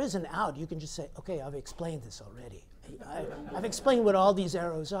 there is an out. You can just say, okay, I've explained this already. I've explained what all these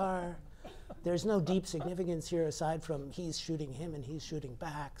arrows are. There's no deep significance here aside from he's shooting him and he's shooting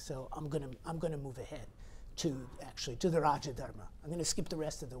back. So I'm gonna move ahead to the Raja Dharma. I'm gonna skip the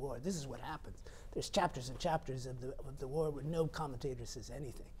rest of the war. This is what happens. There's chapters and chapters of the war where no commentator says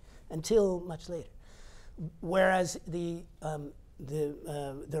anything until much later. Whereas the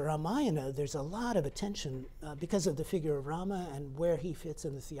Ramayana, there's a lot of attention because of the figure of Rama and where he fits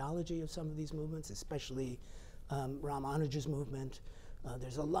in the theology of some of these movements, especially Ramanuja's movement.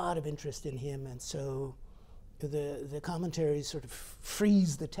 There's a lot of interest in him, and so the commentaries sort of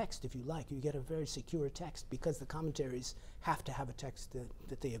freeze the text, if you like. You get a very secure text because the commentaries have to have a text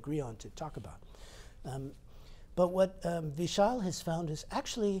that they agree on to talk about. But what Vishal has found is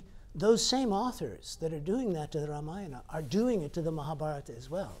actually those same authors that are doing that to the Ramayana are doing it to the Mahabharata as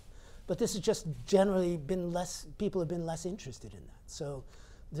well. But this has just generally been people have been less interested in that. So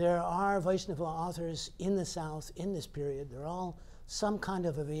there are Vaishnava authors in the South in this period. They're all some kind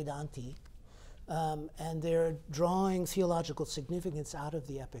of a Vedanti, and they're drawing theological significance out of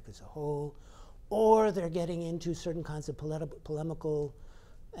the epic as a whole, or they're getting into certain kinds of polemical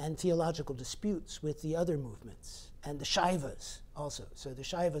and theological disputes with the other movements, and the Shaivas also. So the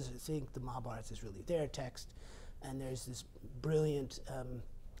Shaivas think the Mahabharata is really their text, and there's this brilliant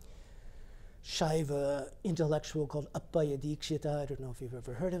Shaiva intellectual called Appaya Dikshita. I don't know if you've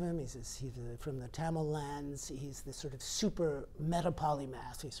ever heard of him. He's from the Tamil lands. He's this sort of super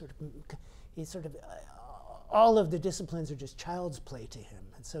meta-polymath. He's sort of all of the disciplines are just child's play to him.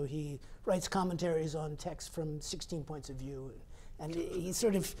 And so he writes commentaries on texts from 16 points of view. And he's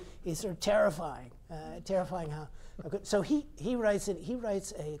sort of terrifying, terrifying how good. So he writes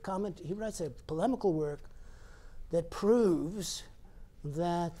a polemical work that proves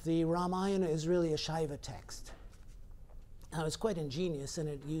that the Ramayana is really a Shaiva text. Now, it's quite ingenious, and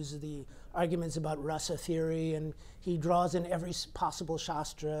it uses the arguments about rasa theory, and he draws in every possible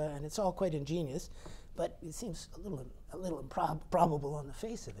shastra, and it's all quite ingenious, but it seems a little improbable on the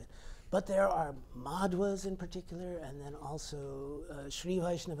face of it. But there are Madhvas in particular, and then also Sri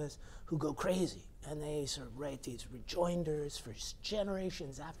Vaishnavas who go crazy, and they sort of write these rejoinders for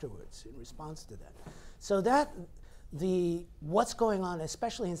generations afterwards in response to that. So that what's going on,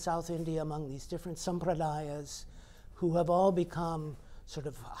 especially in South India, among these different sampradayas, who have all become sort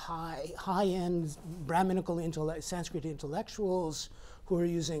of high-end Brahminical Sanskrit intellectuals who are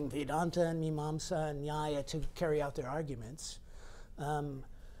using Vedanta and Mimamsa and Nyaya to carry out their arguments.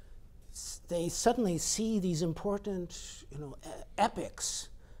 They suddenly see these important, epics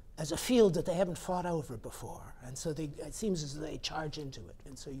as a field that they haven't fought over before, and so it seems as though they charge into it,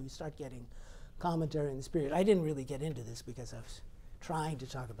 and so you start getting commentary in this period. I didn't really get into this because I was trying to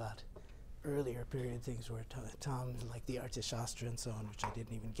talk about earlier period things where Tom, like the Arthashastra and so on, which I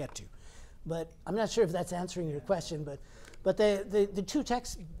didn't even get to. But I'm not sure if that's answering your question, but the two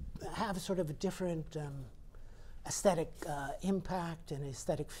texts have sort of a different aesthetic impact and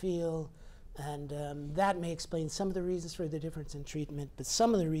aesthetic feel, and that may explain some of the reasons for the difference in treatment, but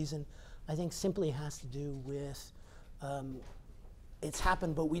some of the reason I think simply has to do with it's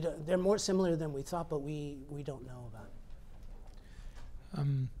happened, but they're more similar than we thought, but we don't know about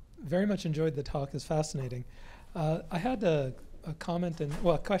it. Very much enjoyed the talk. It's fascinating. I had a comment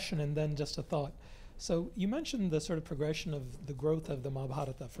a question and then just a thought. So you mentioned the sort of progression of the growth of the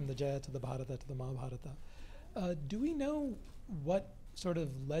Mahabharata, from the Jaya to the Bharata to the Mahabharata. Do we know what sort of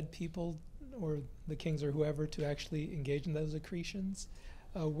led people or the kings or whoever to actually engage in those accretions?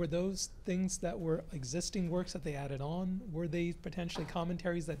 Were those things that were existing works that they added on? Were they potentially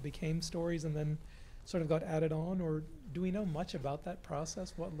commentaries that became stories and then sort of got added on? Or do we know much about that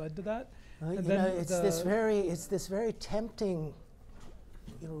process? What led to that? It's this very tempting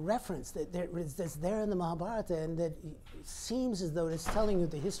reference that's there in the Mahabharata, and that seems as though it's telling you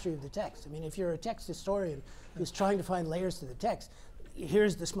the history of the text. I mean, if you're a text historian who's trying to find layers to the text,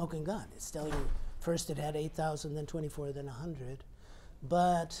 here's the smoking gun. It's telling you first it had 8,000, then 24, then 100.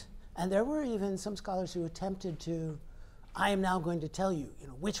 And there were even some scholars who attempted to, I am now going to tell you,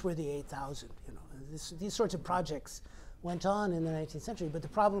 which were the 8,000. These sorts of projects went on in the 19th century, but the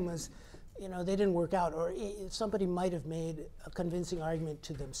problem was, they didn't work out, or somebody might have made a convincing argument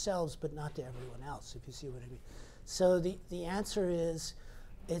to themselves, but not to everyone else, if you see what I mean. So the answer is,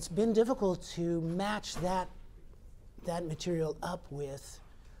 it's been difficult to match that material up with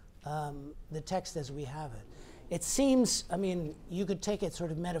the text as we have it. It seems, you could take it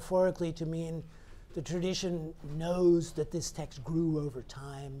sort of metaphorically to mean the tradition knows that this text grew over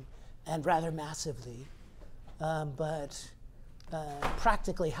time and rather massively, but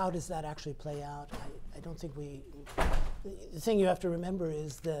practically, how does that actually play out? I don't think the thing you have to remember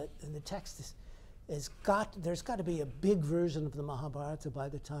is that the text there's got to be a big version of the Mahabharata by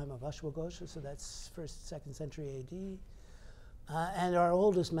the time of Ashwagosha, so that's 1st, 2nd century AD. And our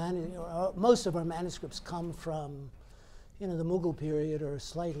oldest most of our manuscripts come from, the Mughal period or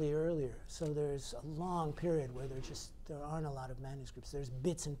slightly earlier. So there's a long period where there aren't a lot of manuscripts. There's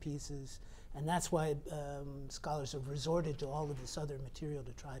bits and pieces, and that's why scholars have resorted to all of this other material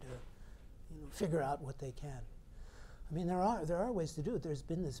to try to, figure out what they can. There are ways to do it. There's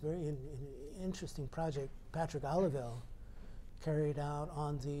been this very interesting project Patrick Olivelle carried out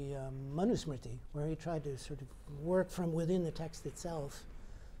on the Manusmriti, where he tried to sort of work from within the text itself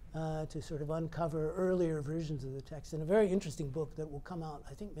to sort of uncover earlier versions of the text. And a very interesting book that will come out,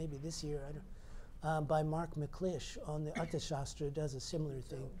 I think maybe this year, by Mark McClish on the Arthashastra does a similar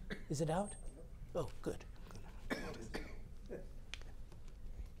thing. Is it out? Oh, good. So,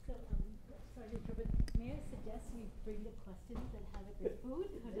 sorry, but may I suggest we bring the questions and have it with food?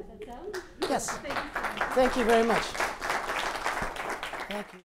 How does that sound? Yes. Thank you so much. Thank you very much.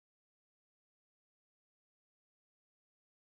 Thank you.